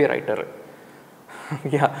டிஸப்பியர் ஆகிட்டார்.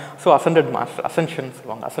 ஸோ அசெண்டட் மாஸ்டர், அசென்ஷன்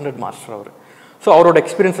சொல்லுவாங்க, அசெண்டட் மாஸ்டர் அவர். ஸோ அவரோட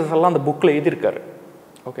எக்ஸ்பீரியன்ஸஸ் எல்லாம் அந்த புக்கில் எழுதியிருக்காரு.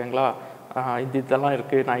 ஓகேங்களா, இதெல்லாம்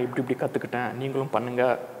இருக்குது, நான் இப்படி கற்றுக்கிட்டேன், நீங்களும்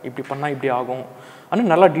பண்ணுங்கள், இப்படி பண்ணால் இப்படி ஆகும் ஆனால்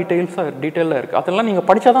நல்லா டீட்டெயிலாக இருக்குது. அதெல்லாம் நீங்கள்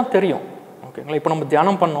படித்தா தான் தெரியும். ஓகேங்களா, இப்போ நம்ம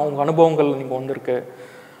தியானம் பண்ணோம், உங்கள் அனுபவங்கள் நீங்கள் வந்திருக்கு.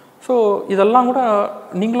 ஸோ இதெல்லாம் கூட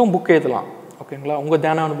நீங்களும் புக் எழுதலாம். ஓகேங்களா, உங்கள்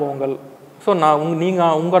தியான அனுபவங்கள். ஸோ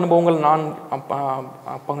நீங்கள் உங்கள் அனுபவங்கள் நான்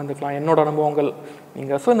பகிர்ந்துக்கலாம், என்னோடய அனுபவங்கள்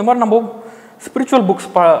நீங்கள். ஸோ இந்த மாதிரி நம்ம ஸ்பிரிச்சுவல் புக்ஸ்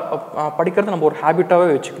படிக்கிறது நம்ம ஒரு ஹேபிட்டாகவே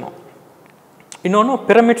வச்சுக்கணும். இன்னொன்று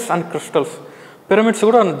பிரமிட்ஸ் அண்ட் கிறிஸ்டல்ஸ். பிரமிட்ஸ்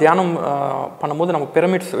கூட தியானம் பண்ணும்போது நம்ம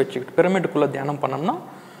பிரமிட்ஸ் வச்சுக்கிட்டு பிரமிட்டுக்குள்ளே தியானம் பண்ணோம்னா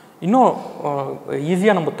இன்னும்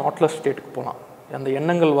ஈஸியாக நம்ம தாட்லெஸ் ஸ்டேட்டுக்கு போகலாம். அந்த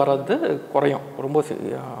எண்ணங்கள் வர்றது குறையும், ரொம்ப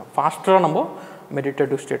ஃபாஸ்ட்டாக நம்ம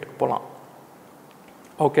மெடிடேட்டிவ் ஸ்டேட்டுக்கு போகலாம்.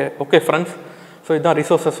 ஓகே ஃப்ரெண்ட்ஸ், ஸோ இதுதான்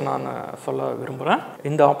ரிசோர்ஸஸ் நான் சொல்ல விரும்புகிறேன்.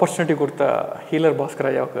 இந்த ஆப்பர்ச்சுனிட்டி கொடுத்த ஹீலர் பாஸ்கர்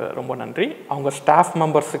ஐயாவுக்கு ரொம்ப நன்றி. அவங்க ஸ்டாஃப்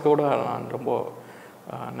மெம்பர்ஸுக்கு கூட நான் ரொம்ப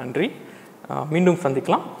நன்றி. மீண்டும்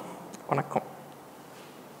சந்திக்கலாம். வணக்கம்.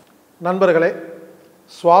 நண்பர்களே,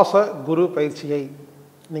 சுவாச குரு பயிற்சியை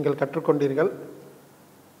நீங்கள் கற்றுக்கொண்டீர்கள்,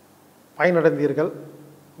 பயனடைந்தீர்கள்.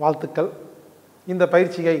 வாழ்த்துக்கள். இந்த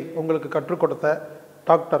பயிற்சியை உங்களுக்கு கற்றுக் கொடுத்த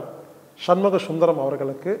டாக்டர் சண்முக சுந்தரம்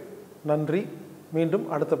அவர்களுக்கு நன்றி. மீண்டும்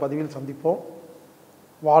அடுத்த பதிவில் சந்திப்போம்.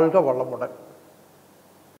 வாழ்க வளமுடன்.